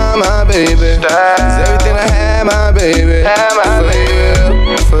lifestyle, my baby. It's everything I have, my baby.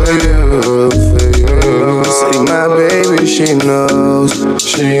 For you. See, my baby, she knows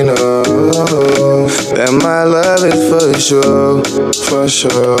that my love is for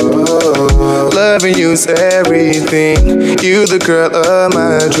sure. Loving you's everything. You the girl of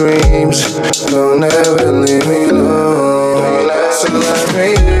my dreams. Don't ever leave me alone. So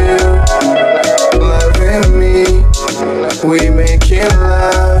loving you, loving me, we making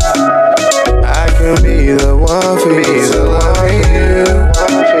love. I can be the one for you. So loving you,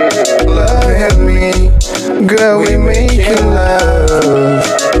 loving me, girl, we making love.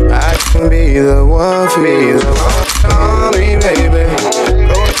 I can be the one for you. Oh, me, baby.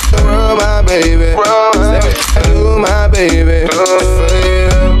 Go to the world, my baby. I do, my baby.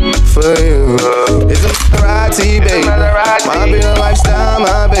 For you. It's a Maserati, baby. My be a lifestyle,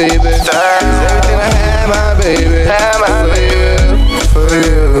 my baby. It's everything I have, my baby. For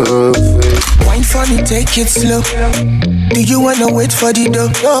you. Wine funny, take it slow. Do you wanna wait for the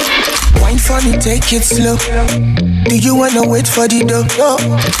dough? Wine funny, take it slow. Do you wanna wait for the dough?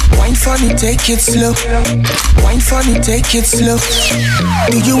 Wine funny, take it slow. Wine funny, take it slow.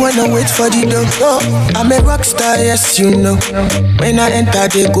 Do you wanna wait for the dough? I'm a rock star, yes you know. When I enter,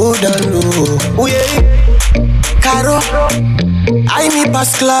 they go down low. Oh yeah, Caro, I me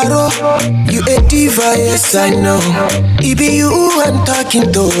pass claro. You a diva, yes I know. It be you I'm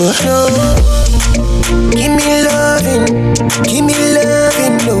talking to. No. Give me loving,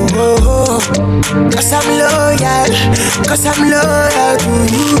 no. Cause I'm loyal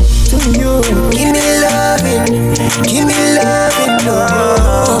to you. Give me loving, no.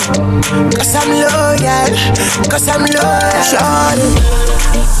 Cause I'm loyal.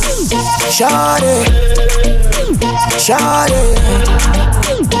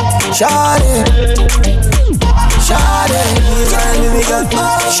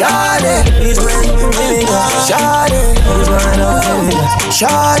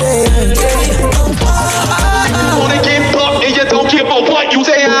 Shawty, wanna get fucked and you don't give a what you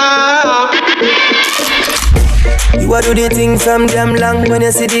say. You a do the thing from damn long. When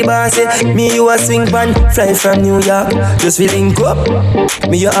you see the boss say, me you a swing pan, fly from New York. Just feel link up.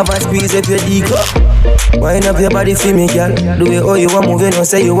 Me you have a squeeze up your dick up. Wind up your body for me, girl. The way how you a moving, no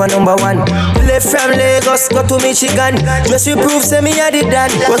say you a number one. Left from Lagos, go to Michigan. Just to prove, say me a the dan.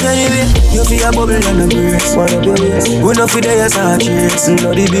 What can you do? You feel a bubble on the breeze. One of your ways. We know for the years and cheers.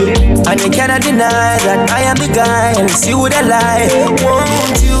 No the bill. And you cannot deny that I am the guy. Else you would lie.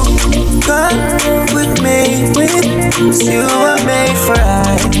 Won't you come with me? You were made for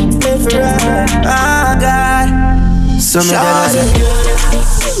I. Oh God. So me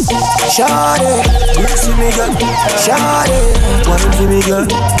Shawty, brace me girl. Shawty, one for me girl.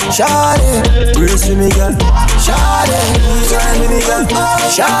 Shawty, brace me girl. Shawty, join me girl.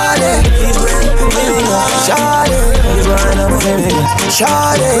 Shawty, keep with me girl. Shawty, join up for me.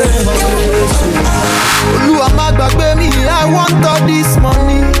 Shawty, Oluwa má gbàgbé mi, I want all this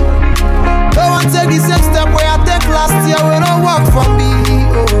money. Don't want to take the same step where I take last year. We don't work for me.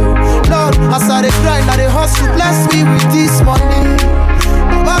 Oh Lord, as I dey grind, I dey hustle. Bless me with this money.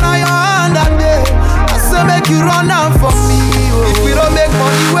 But on your hand that day, I say make you run down for me. Oh. If we don't make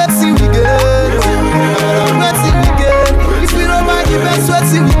money, wait till we get. Wait till we get. If we don't buy the best, wait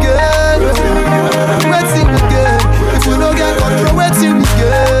till we get. Wait till we get. If we don't get control, wait till we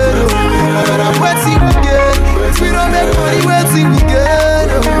get. Wait till we get. If we don't make money, wait till we get.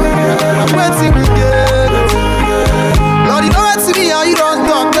 Wait till we get. Lord, you know what to me, how you don't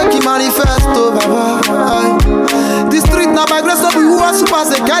talk, make you manifest, oh, Baba. The street now my grace, no be who are super,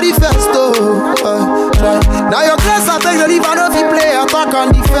 they carry first, oh. Now your grace, I take the leave, I know if you play, attack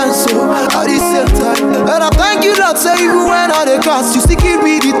and defense, so at the same time. And I thank you, Lord, say even when I the cast, you still give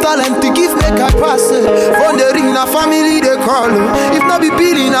me the talent to give, make I pass it. From the ring, na family, they call, oh. If not be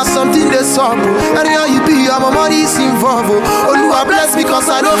billing, na something they solve, oh. Anyhow you be, my money is involved, oh. Oluwa bless me, cause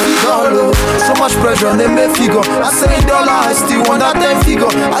I know figure, oh. So much pressure, they make figure. I say $1, I still want that 10 figure.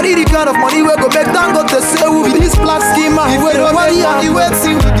 I need the kind of money where go back down, go to say, who be this black schema. If we don't buy the wait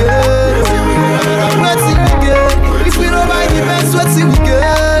till we get. Wait till we get. If we don't buy the best, wait till we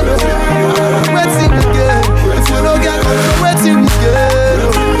get. Wait till we get. If we don't get control, wait till we get.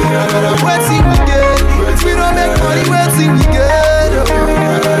 Wait till we get. If we don't make money, wait till we get.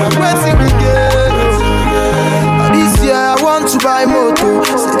 Wait till we get. This year I want to buy motor.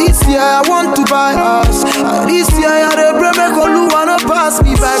 So this year I want to buy house. This year I dey pray make Oluwa no pass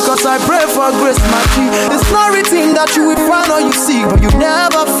me by, cause I pray for grace, my G. It's not written that you will find or you seek, but you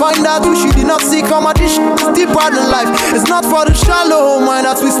never find out who you did not seek. Come on, this still part of life. It's not for the shallow mind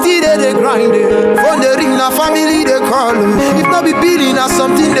that we still there they grind it. From the ring, na family they call. If not be billing, na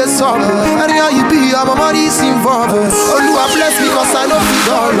something they solve. Anyhow you be, my money is involved. Oluwa bless me cause I know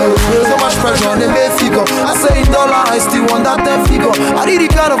figure. So much pressure, they may figure. I say $1, I still want that 10 figure. I need the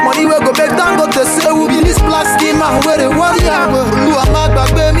kind of money where go back down, go to say who be this black schema where they want ya. Oluwa má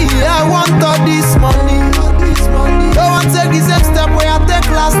gbàgbé mi, I want all this money. Don't want to take the same step where I take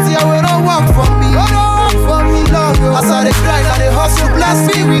last year. We don't work for me. Don't work for me, Lord. As I dey grind, I dey hustle. Bless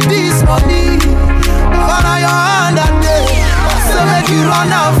me with this money. But on your hand that day, I say make you run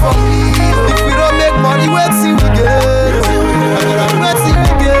out for me. If we don't make money, wait till we get. Wait till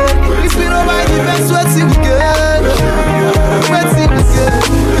we get. If we don't buy the best, wait till we get. Wait till we get.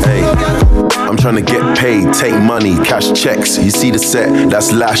 Hey, I'm trying to get paid, take money, cash checks. You see the set,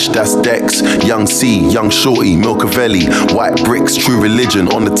 that's Lash, that's Dex. Young C, Young Shorty, Milcavelli. White bricks, True Religion,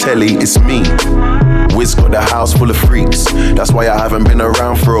 on the telly, it's me. Wiz got the house full of freaks. That's why I haven't been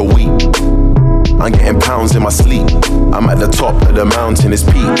around for a week. I'm getting pounds in my sleep. I'm at the top of the mountain, it's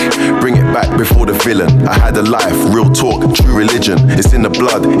peak. Bring it back before the villain. I had a life, real talk, true religion. It's in the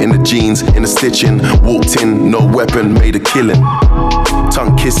blood, in the jeans, in the stitching. Walked in, no weapon, made a killing.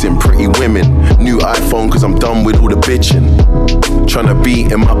 Tongue kissing, pretty women. New iPhone cause I'm done with all the bitching. Tryna be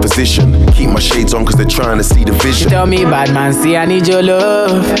in my position. Keep my shades on cause they're trying to see the vision. She tell me, bad man, see I need your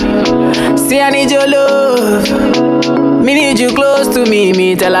love. See I need your love. Me need you close to me.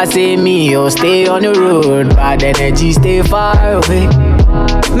 Me tell her say me, oh stay on the road. Bad energy stay far away.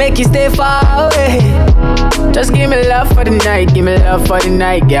 Make you stay far away. Just give me love for the night. Give me love for the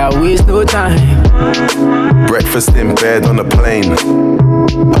night. Girl, waste no time. Breakfast in bed on a plane.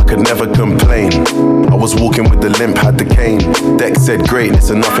 I could never complain. I was walking with the limp, had the cane. Deck said greatness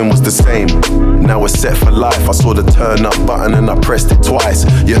and nothing was the same. Now we're set for life. I saw the turn up button and I pressed it twice.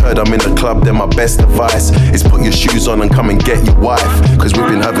 You heard I'm in the club, then my best advice is put your shoes on and come and get your wife. Cause we've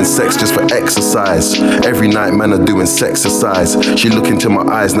been having sex just for exercise. Every night man are doing sexercise. She look into my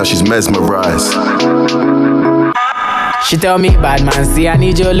eyes, now she's mesmerized. She tell me, bad man, see I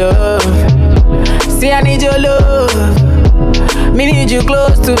need your love. See I need your love. Me need you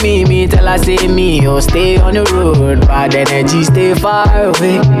close to me. Me tell her say me, oh stay on the road. Bad energy stay far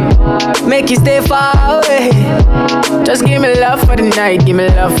away. Make you stay far away. Just give me love for the night. Give me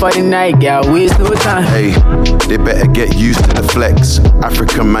love for the night. Girl, waste no time. Hey, they better get used to the flex.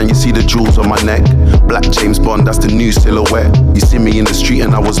 African man, you see the jewels on my neck. Black James Bond, that's the new silhouette. You see me in the street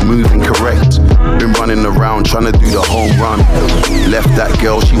and I was moving correct. Been running around trying to do the home run. Left that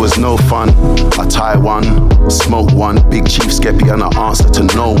girl, she was no fun. I tie one, smoke one. Big Chief Skeppy and I answer to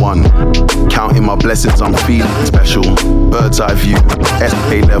no one. Counting my blessings, I'm feeling special. Bird's eye view,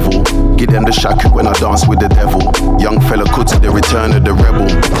 SA level. Give them the shaku when I dance with the devil. Young fella could to the return of the rebel.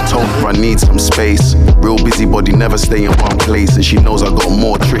 Told her I need some space. Real busybody, never stay in one place. And she knows I got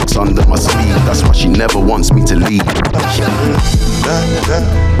more tricks under my sleeve. That's why she never wants me to leave.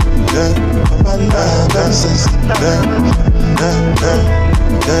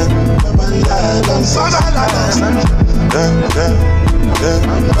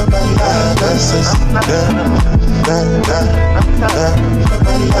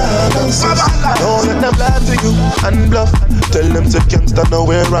 Don't let them lie to you and bluff. Tell them to can't stand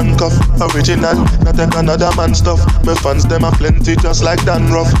nowhere and cuff. Original, not take another man stuff. My fans them are plenty just like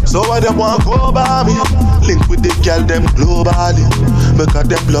Dan Ruff. So why them want go by me? Link with the girl them globally. Because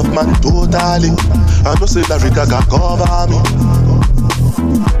them love man totally. I know say that Rika can cover me.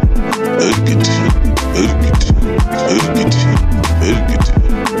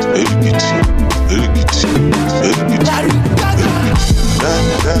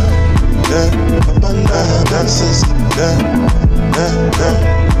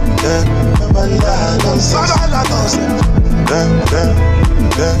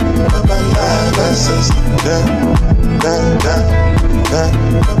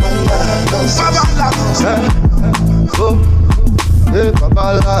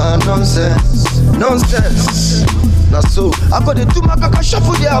 Nonsense. Now so I got the two macaca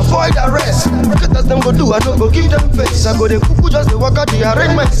shuffle, they avoid arrest. Marketers them go do, I don't go give them face. I go the cuckoo just the work out the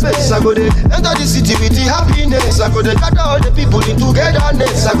arrangement space. I go the enter the city with the happiness. I go the gather all the people in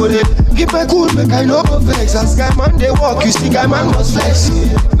togetherness. I go the keep it cool, make I no go vex. As guy man they walk, you see guy man must flex.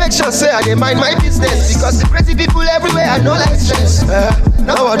 Make sure say I dey mind my business because crazy people everywhere I know like stress.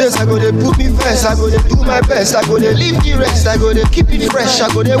 Nowadays I go they put me first. I go they do my best. I go they leave the rest. I go they keep it fresh.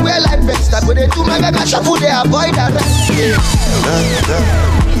 I go they wear like best. I go they do my mega shuffle, they avoid that.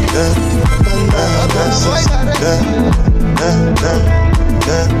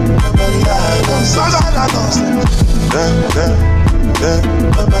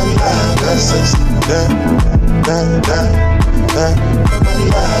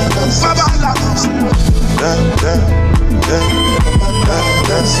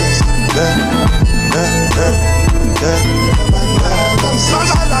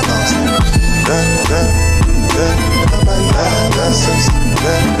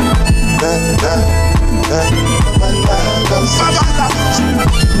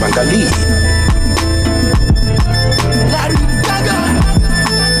 Magali.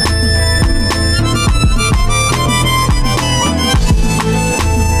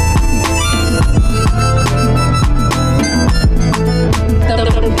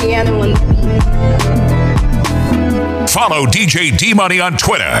 Follow DJ D-Money on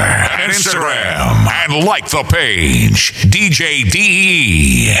Twitter and Instagram. And like the page DJ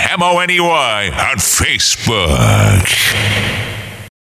DEMONEY on Facebook.